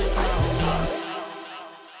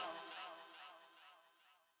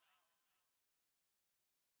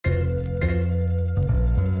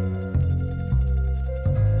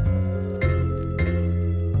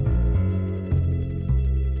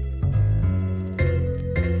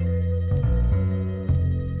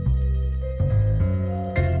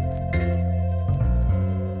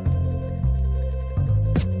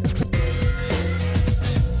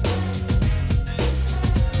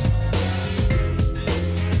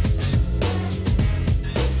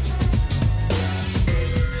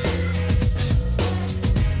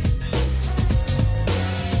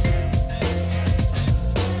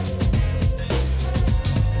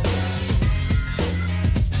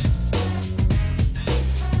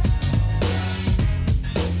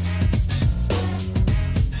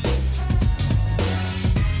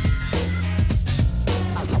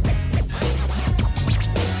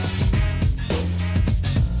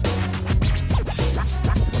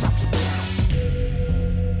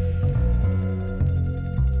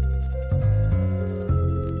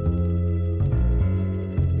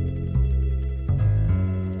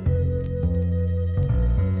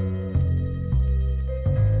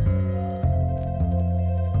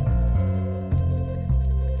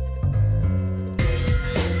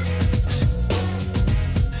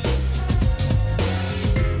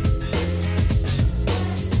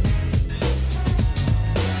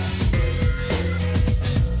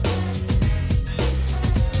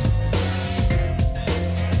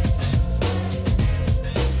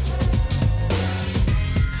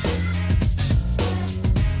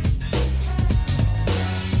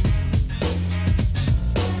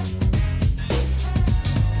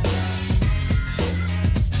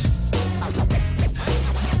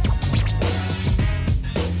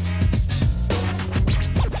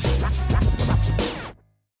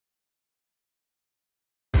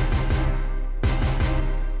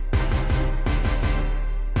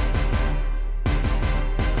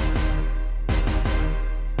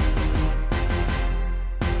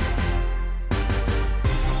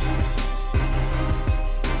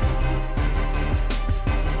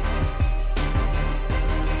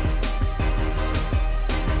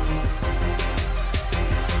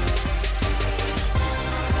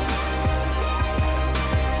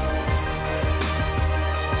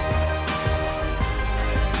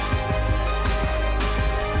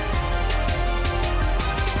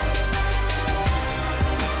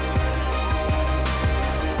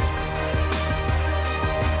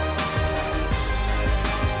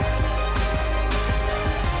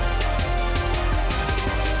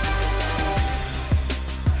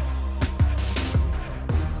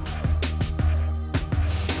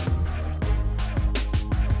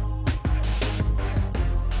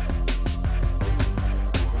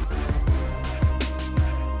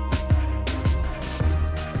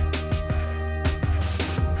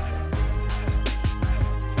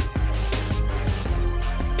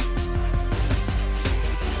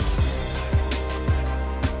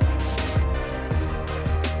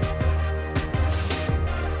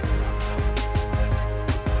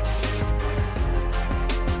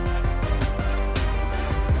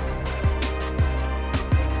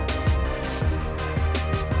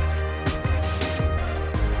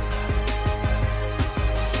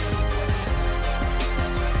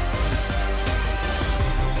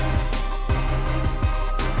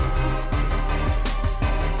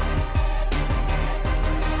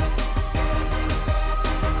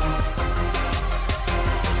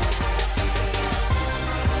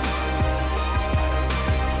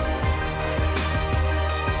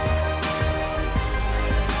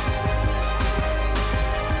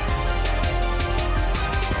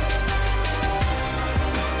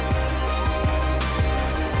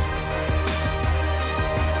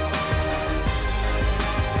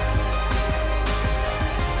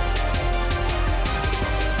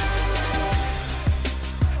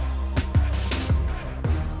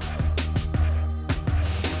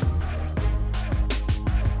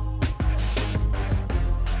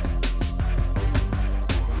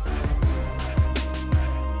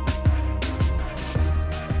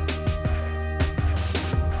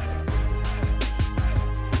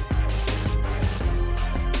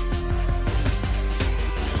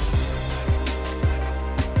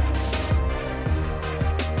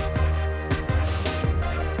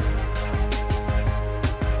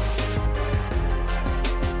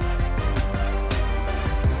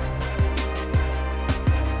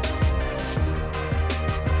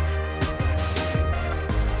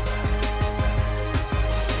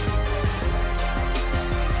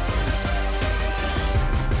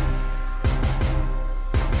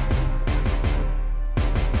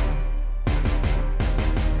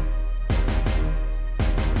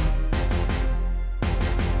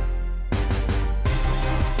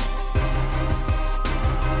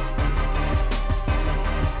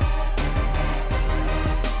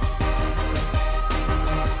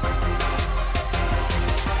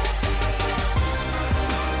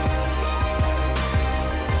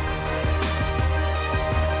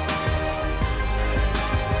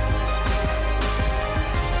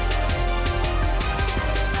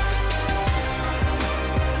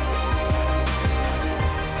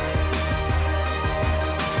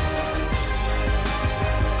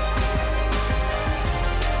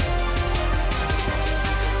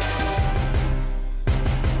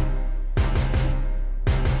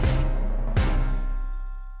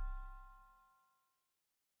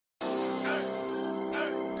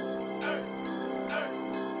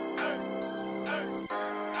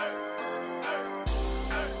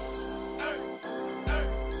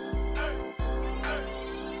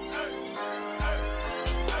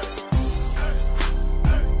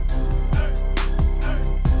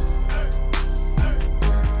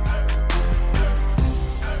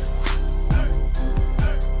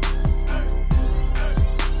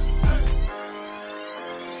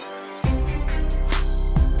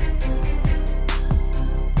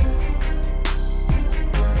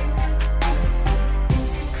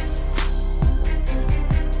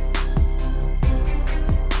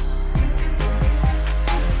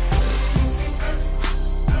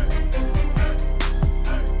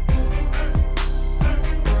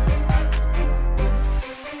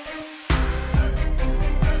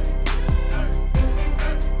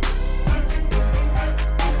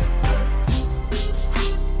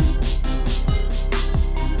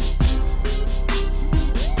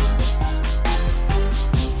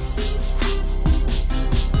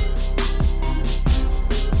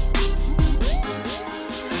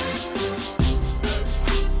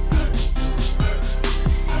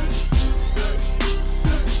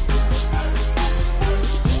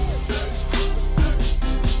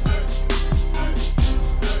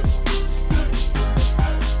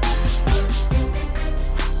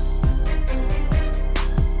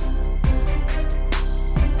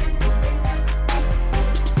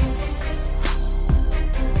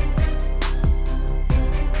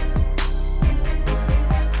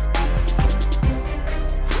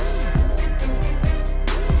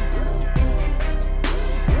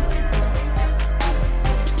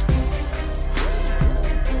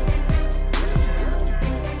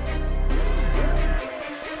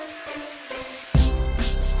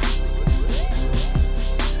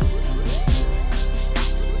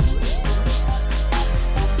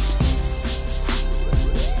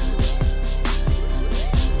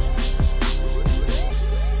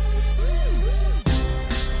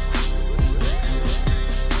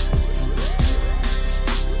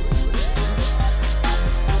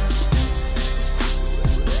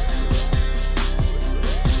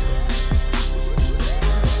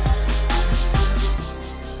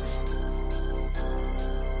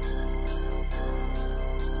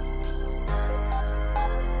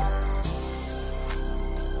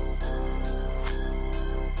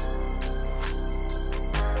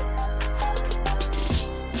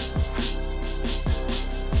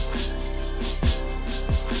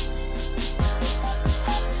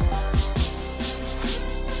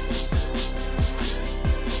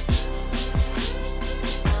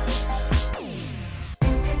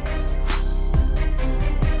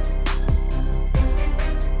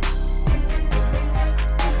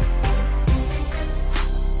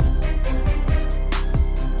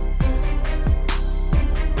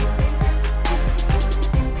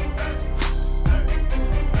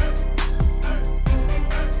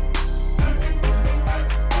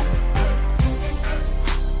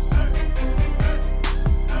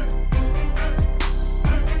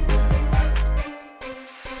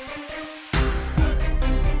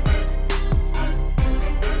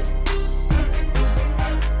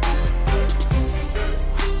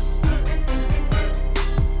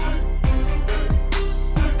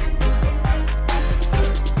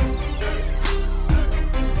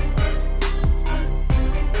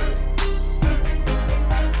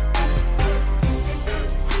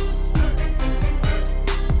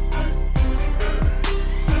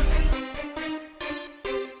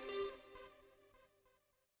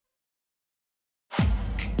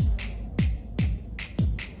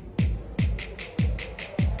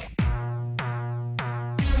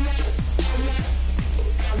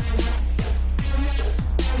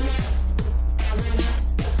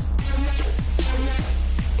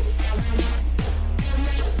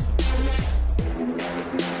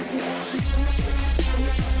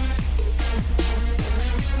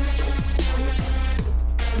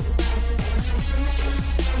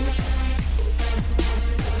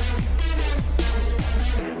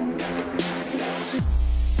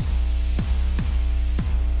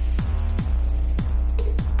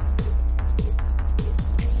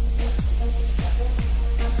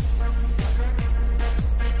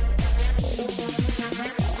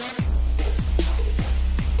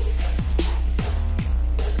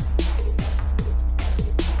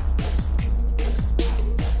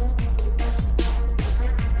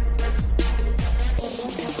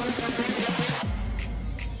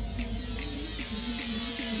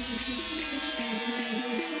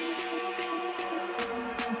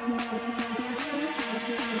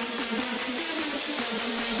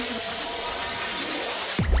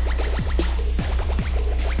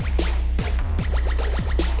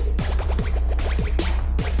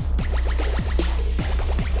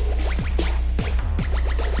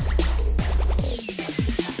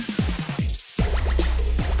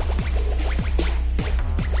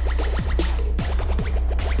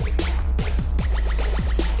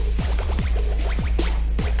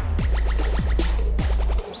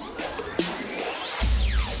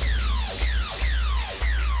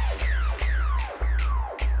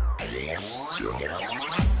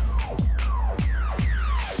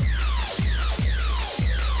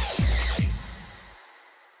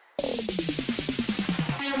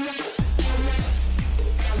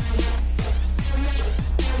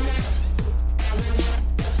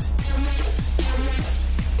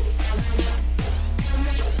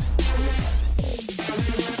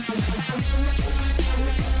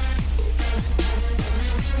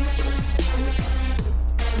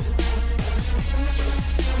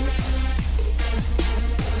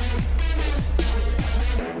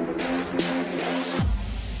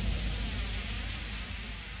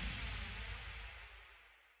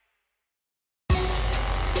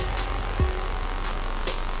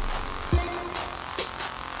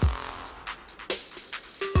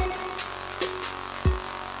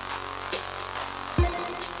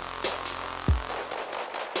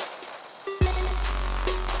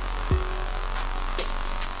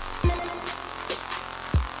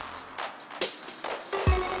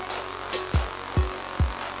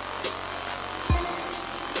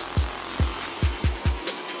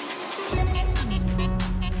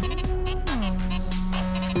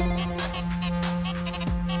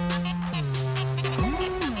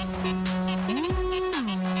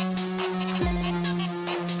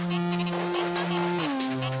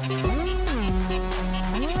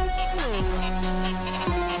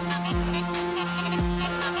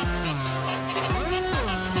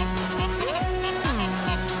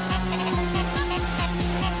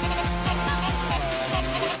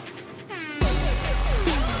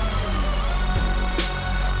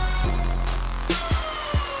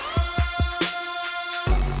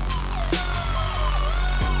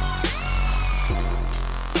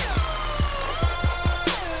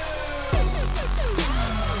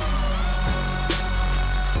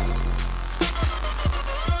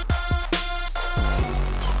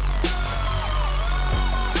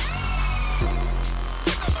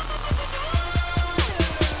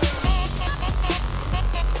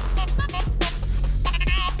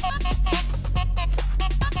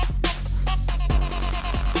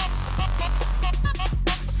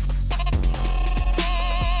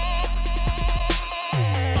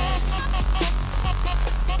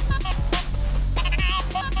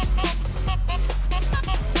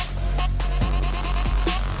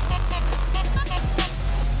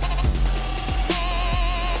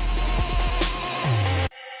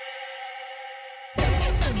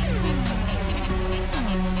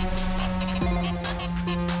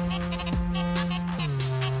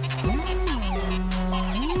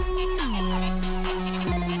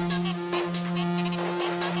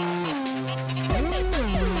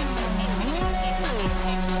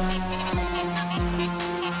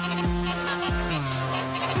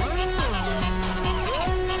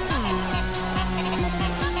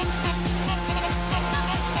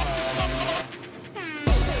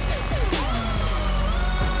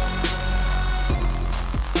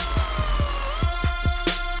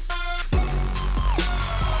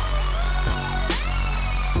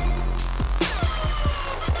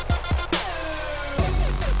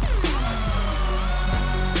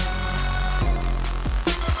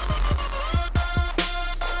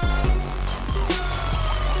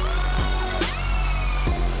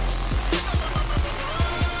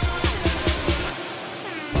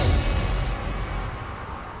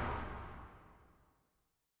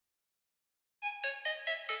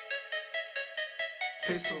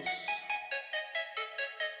 Pesos.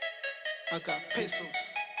 I got pesos.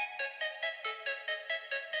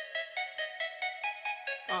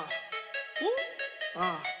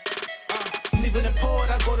 Leaving the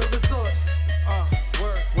port, I go to resorts.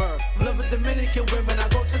 Word. Live with Dominican women, I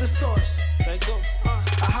go to the source. They go.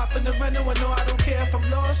 I hop in the rental and no, I don't care if I'm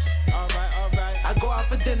lost. Alright. I go out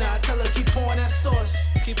for dinner, I tell her keep pouring that sauce.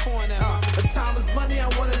 Keep pouring that. If time is money, I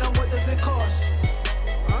wanna know what does it cost.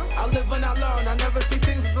 I live and I learn, I never see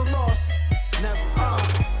things as a loss. Never.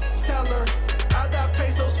 Tell her I got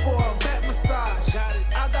pesos for a back massage.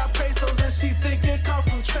 I got pesos and she think it come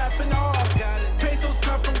from trapping hard. Pesos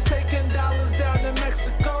come from taking dollars down to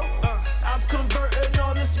Mexico. I'm converting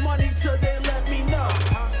all this money till they let me know.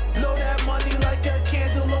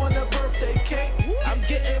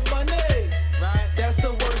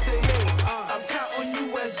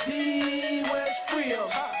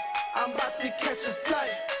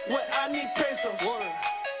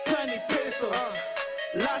 pesos.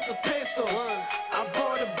 Lots of pesos. I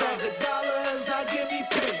brought a bag of dollars, now give me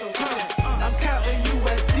pesos. I'm counting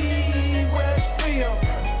USD, where's Frio?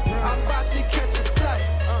 I'm about to catch a flight,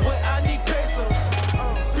 where I need pesos.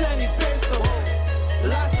 Plenty pesos,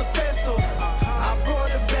 lots of pesos. I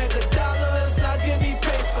brought a bag of dollars, now give me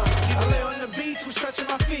pesos. I lay on the beach, I'm stretching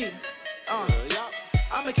my feet.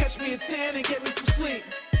 I'ma catch me a 10 and get me some sleep.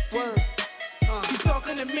 She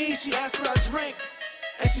talking to me, she asked what I drink,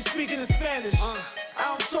 and she speaking in Spanish. I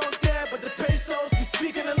don't talk that, but the pesos be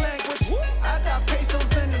speaking the language. I got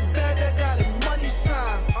pesos in the bag that got a money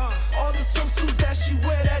sign. All the swimsuits that she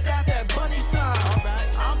wear that got that bunny sign.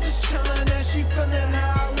 I'm just chilling and she feeling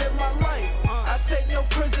how I live my life. I take no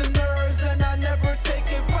prisoners and I never take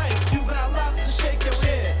advice. You got locks and shake your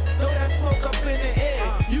head, throw that smoke up in the air.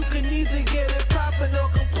 You can either get it poppin' or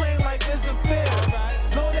complain like isn't fair.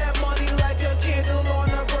 Blow that money like a candle on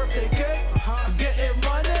a birthday cake. Getting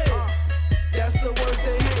money, that's the words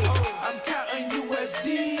they hate. I'm counting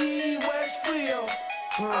USD, where's Frio?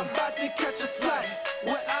 I'm about to catch a flight,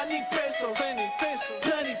 where I need pesos.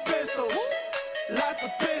 Plenty pesos, lots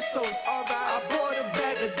of pesos. I brought a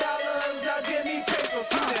bag of dollars, now give me pesos.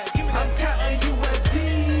 I'm counting USD,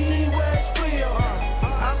 where's Frio?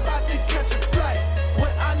 I'm about to catch a flight,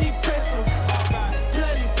 where I need pesos.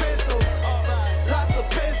 Plenty pesos, lots of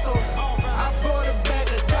pesos. I brought a bag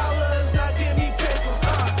of dollars, now give me pesos.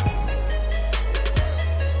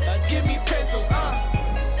 Give me pesos,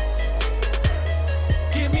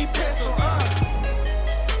 give me pesos,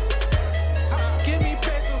 give me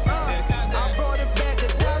pesos, I brought a bag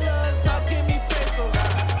of dollars, now give me pesos.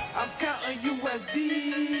 I'm counting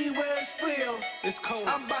USD, where's Frio? It's cold.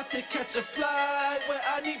 I'm about to catch a flight where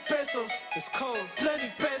I need pesos. It's cold. Plenty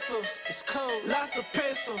pesos. It's cold. Lots of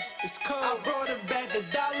pesos. It's cold. I brought a bag of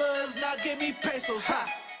dollars, now give me pesos. Ha!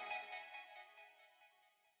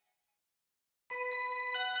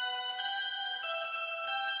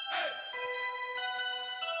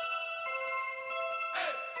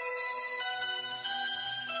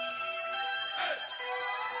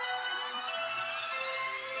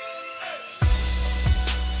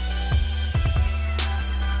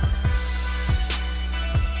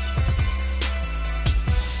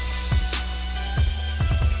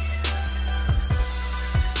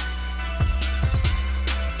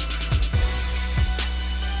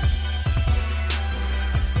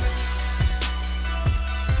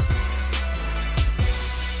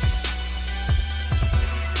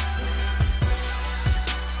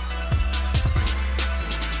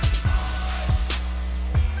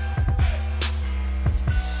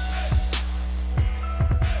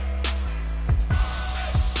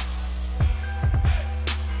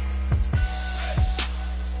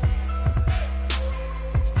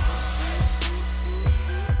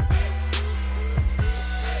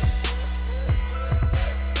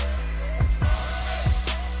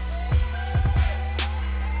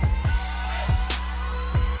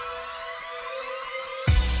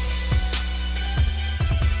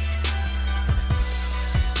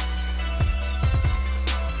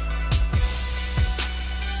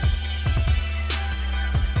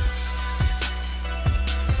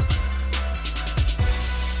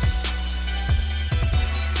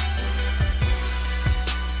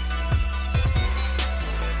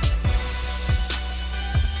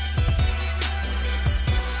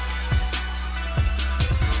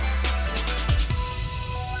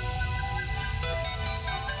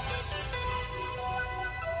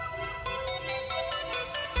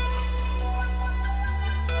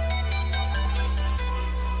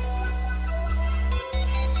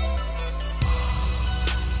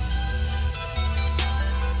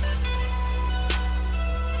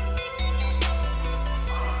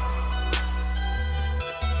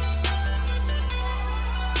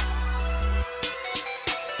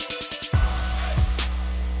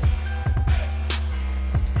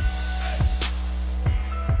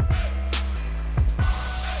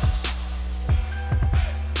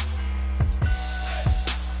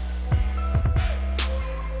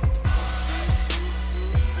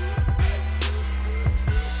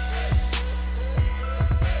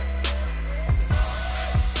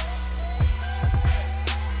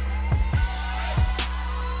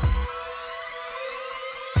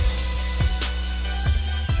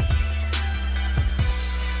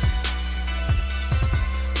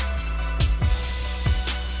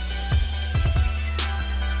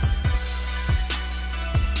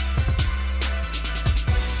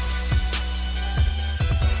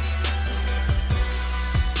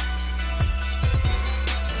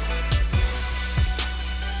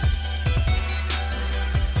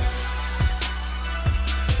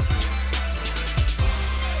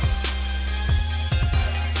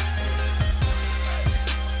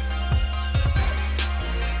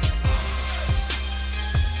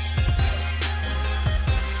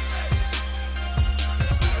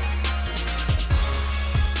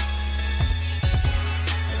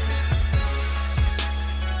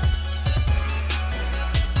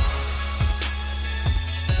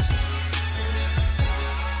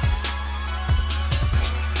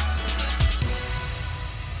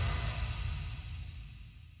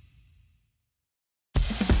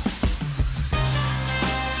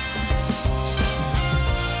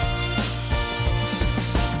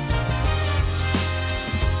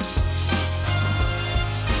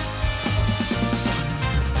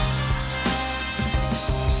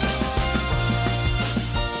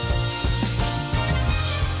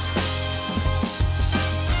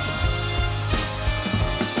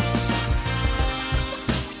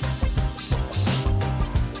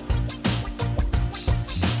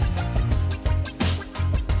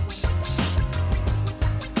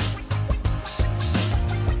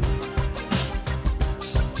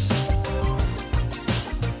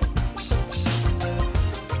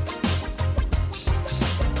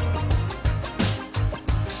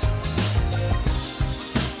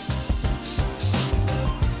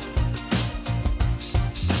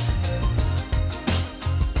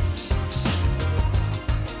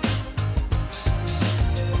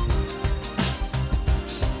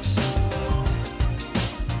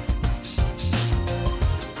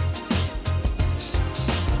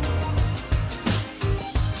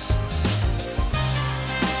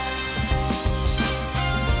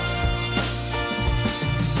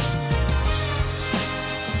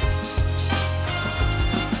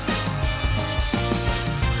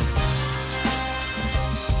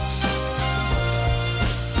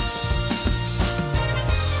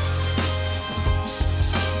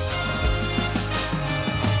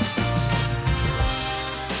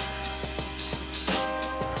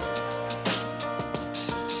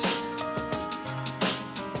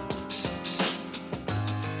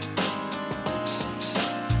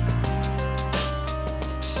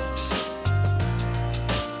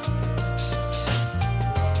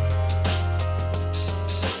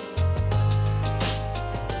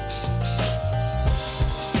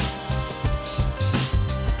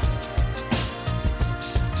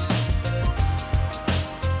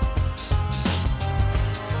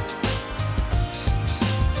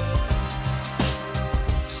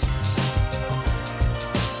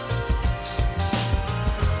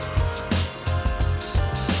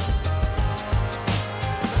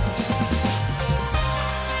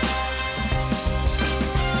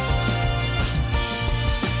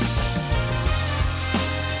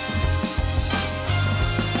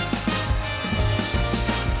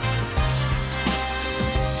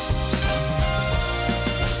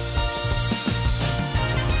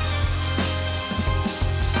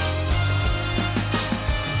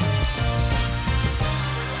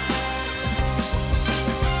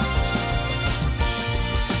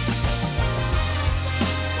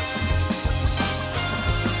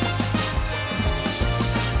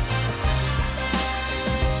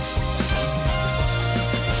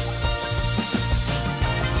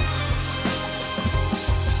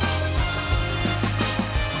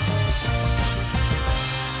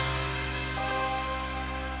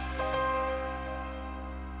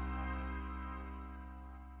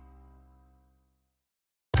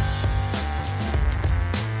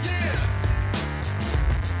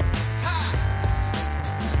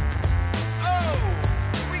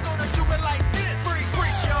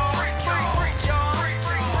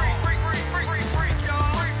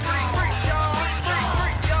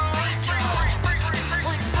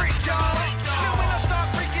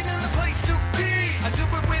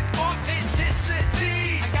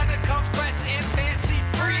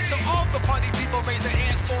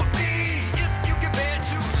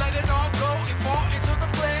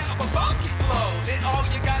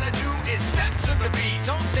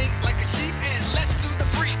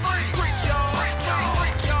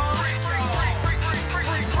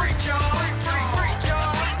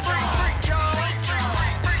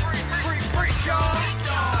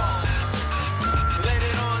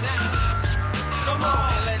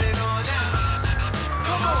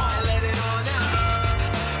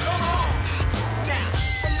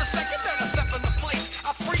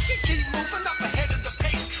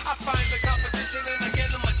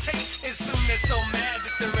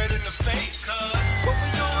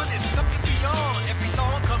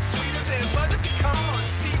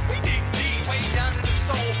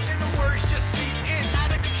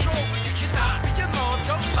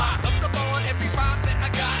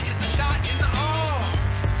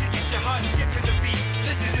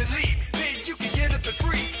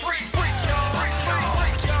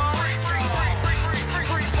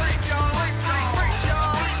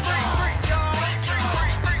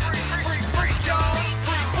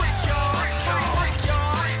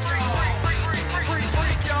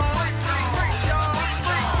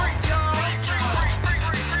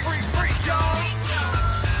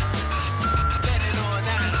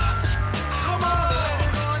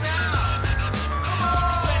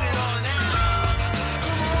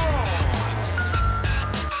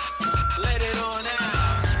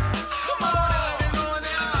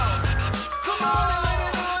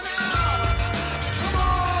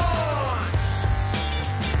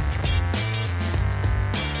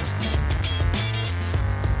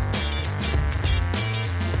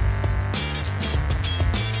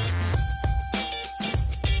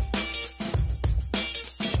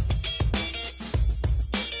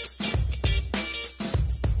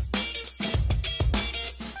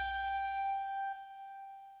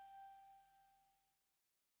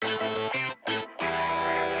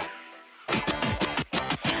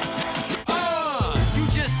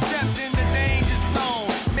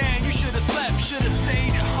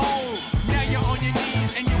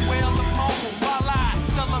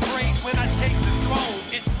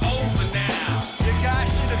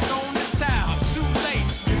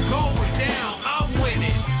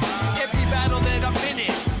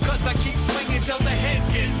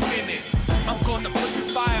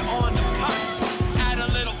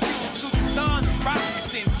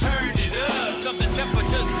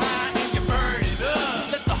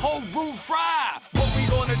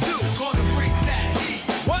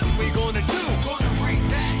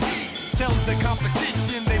 the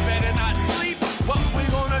competition, they better not sleep. What we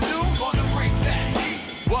gonna do? Gonna break that heat.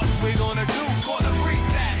 What we gonna do? Gonna break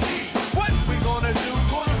that heat. What we gonna do?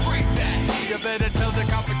 Gonna break that heat. You better tell the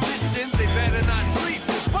competition, they better not sleep.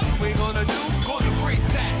 Cause what we gonna do? Gonna break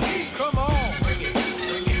that heat. Come on. Bring it,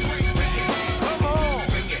 bring it, bring that heat. Come on.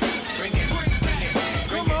 Bring it, bring it, bring that heat.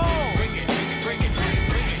 Come on. Bring it, bring it,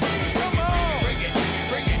 bring it. Come on. Bring it,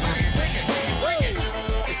 bring it, bring it, bring it.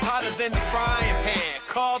 It's hotter than the frying pan.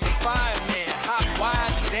 Call the fireman. Hot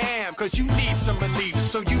wide the dam. Cause you need some relief.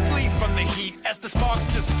 So you flee from the heat as the sparks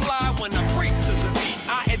just fly when I freak to the beat.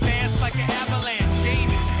 I advance like an avalanche,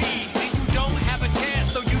 gaining speed. And you don't have a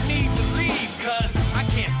chance, so you need to leave. Cause I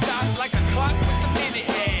can't stop like a clock with the minute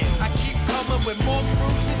hand. I keep coming with more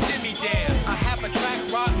grooves than Jimmy Jam. I have a track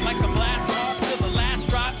rock like a blast off till the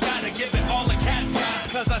last drop. Gotta give it all the cat's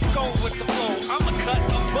got. Cause I score with the flow, I'm a cut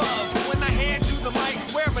above. When I hand you the mic,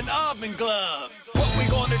 wear an oven glove. What we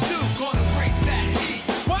gonna do? Gonna break that heat.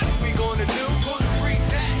 What we gonna do? Gonna break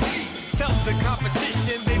that heat. Tell the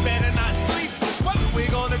competition they better not sleep. What we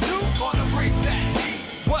gonna do? Gonna break that heat.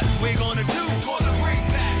 What we gonna do? Gonna break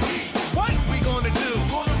that heat. What we gonna do?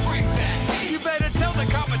 Gonna break that heat. You better tell the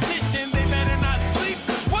competition they better not sleep.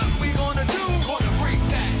 Cause what we gonna do? Gonna break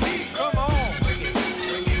that heat. Come on. Bring it,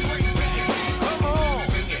 bring it, bring that heat. Come on.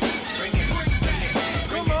 Bring it, bring it, bring that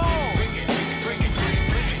heat. Come on. Bring it, bring it, bring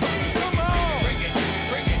it. Come on. Bring it,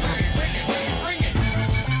 bring it, bring it, bring it.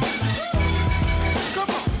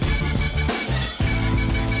 Come on.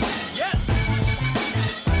 Yes.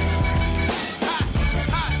 Hot,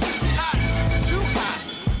 hot, hot, too hot.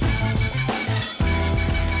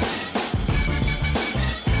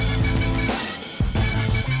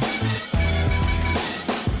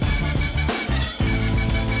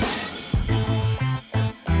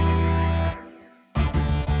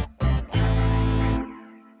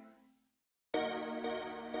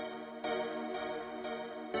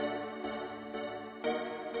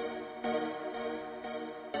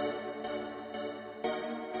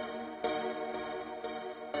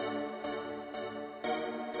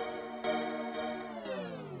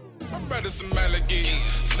 Brothers some alligators.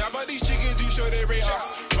 Snap out these chickens, do show they rate us.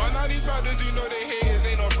 Run out these brothers, you know they haters.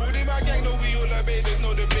 Ain't no food in my gang, no we all obey. There's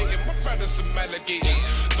no debating. My brothers some alligators.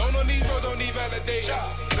 No, these roads don't need validation.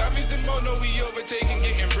 Savage the mo, no we overtaking.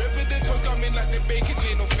 Getting ripped with the toes coming like the bacon.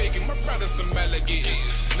 Ain't no faking. My brothers some alligators.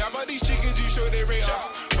 Snap out these chickens, you show they rate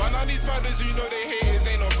us. Run out these brothers, you know they haters.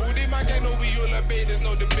 Ain't no food in my gang, no we all obey. There's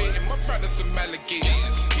no debating. My brothers some alligators.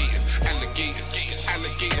 Alligators,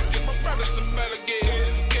 alligators. My brothers some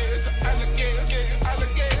alligators. Alligators,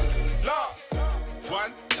 alligators, Lord.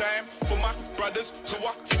 One time for my brothers who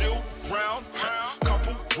are still round.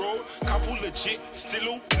 Couple roll, couple legit,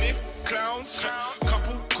 still live clowns.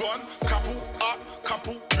 Couple gone, couple up,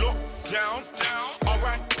 couple locked down.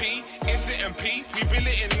 R.I.P. Instant and P, we bill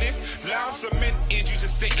it and live loud. Cement is you to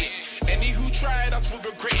say it. Any who tried us would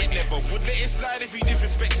regret it. Never would let it slide if he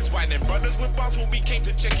disrespect us. Why them brothers with bars when we came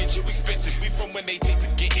to check it? You expected we from when they take to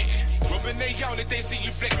get it. Rubbing they out if they see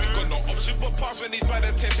you flexing. Got no option but pass when these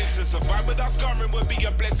brothers tension. To survive without scarring would be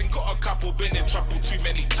a blessing. Got a couple been in trouble too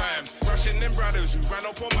many times. Rushing them brothers who ran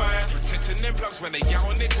up on mine. Protecting them plugs when they out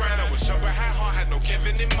on their grind. I was sure I had heart, had no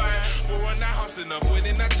Kevin in mind. We're on that hustle,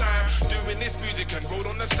 avoiding that time. Doing this music and road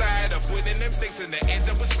on the side. Avoiding them stakes and the ends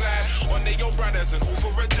that would slide. On their own brothers and all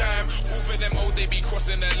for a dime. All for them old, they be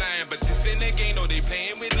crossing the line. But this ain't their game, no, they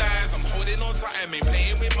playing with lies. I'm holding on something, ain't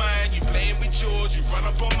playing with mine. You playing with yours, you run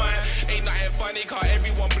up on mine. Ain't nothing funny, cause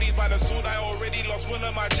everyone bleeds by the sword. I already lost one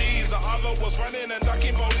of my G's. The other was running and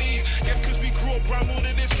ducking police. Guess cause we grew up round all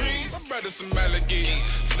of this trees. My brothers some alligators.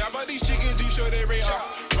 Snap out these chickens, do show they rate us.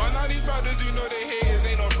 Run out these brothers, you know they haters.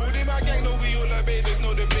 Ain't no food in my gang, no we all obey. There's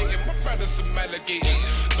no debating. My brothers some alligators.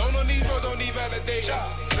 No, these roads don't need validation.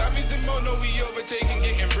 Savage the mo, no we overtaking.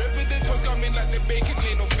 Getting ripped with the toes coming like the bacon.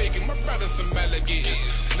 Ain't no faking. My brothers some alligators.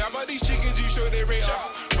 Snap out these chickens, you show they rate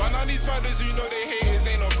us. Run out these brothers, you know they haters.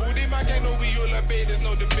 Ain't no food in my gang, no we all obey. There's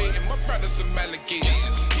no debating. My brothers some alligators.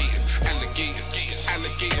 Alligators,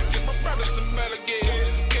 alligators. My brothers some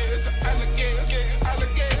alligators. Alligators,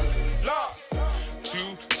 alligators. Lord. 2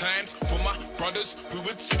 times for my brothers who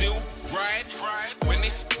would still ride. When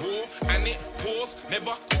it's war and it pours,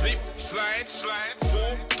 never slip, slide.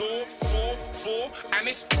 4-door, 4-4, and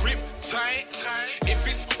it's grip tight. If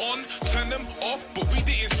it's on, turn them off, but we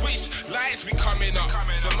didn't switch lights. We coming up.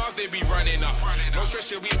 Some hours they be running up. No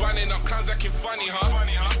stress, yeah, we running up. Clowns acting funny, huh?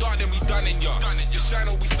 We start then we done in ya. You shine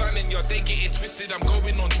or we sunning ya. They get it twisted, I'm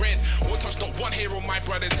going on dread. Won't touch not one hair on my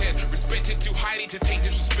brother's head. Respected too highly to take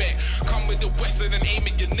disrespect. Come with the western and aim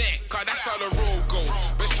at your neck. Cause that's how the road goes.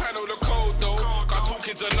 Best try know the code though. Cause talking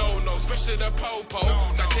kids a no-no, especially the po-po.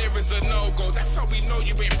 Now there is a no-go, that's how we know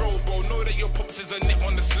you ain't robo. Know that your pops is a nip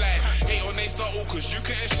on the slide. Hate on they start all cause you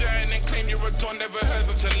couldn't shine and claim you're a don, never heard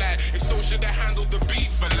such a lie. If so, should have handled the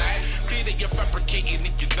beef for life. Clear that you're fabricating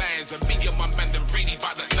in your lines, and me and my man them really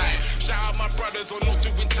about the line. Shout out my brothers on not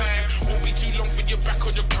doing time. Won't be too long for you back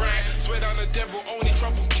on your grind. Swear down the devil, only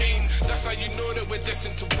troubles kings. That's how you know that we're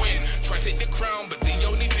destined to win. Try take the crown, but the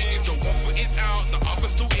only thing is the one foot is out, the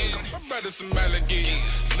other's still in. My brothers some alligators.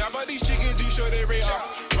 Snap out these chickens, do show they rate us.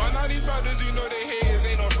 Run out these brothers, you know they haters.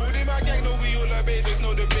 Ain't no food in my gang, no we all obey. There's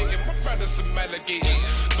no debating. My brothers some alligators.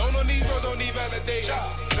 No, no, these roads don't need validators.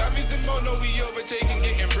 Savage the mo, no we overtaking.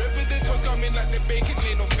 Getting ripped with the toes coming like the bacon.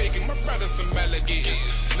 Ain't no faking. My brothers some alligators.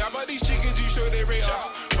 Snap out these chickens, you show they rate us.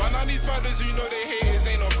 Run out these brothers, you know they haters.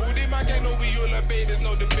 Ain't no food in my gang, no we all obey. There's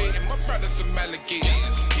no debating. My brothers some alligators.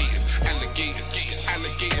 Alligators, alligators,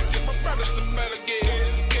 alligators. My brothers some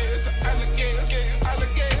alligators. Alligators.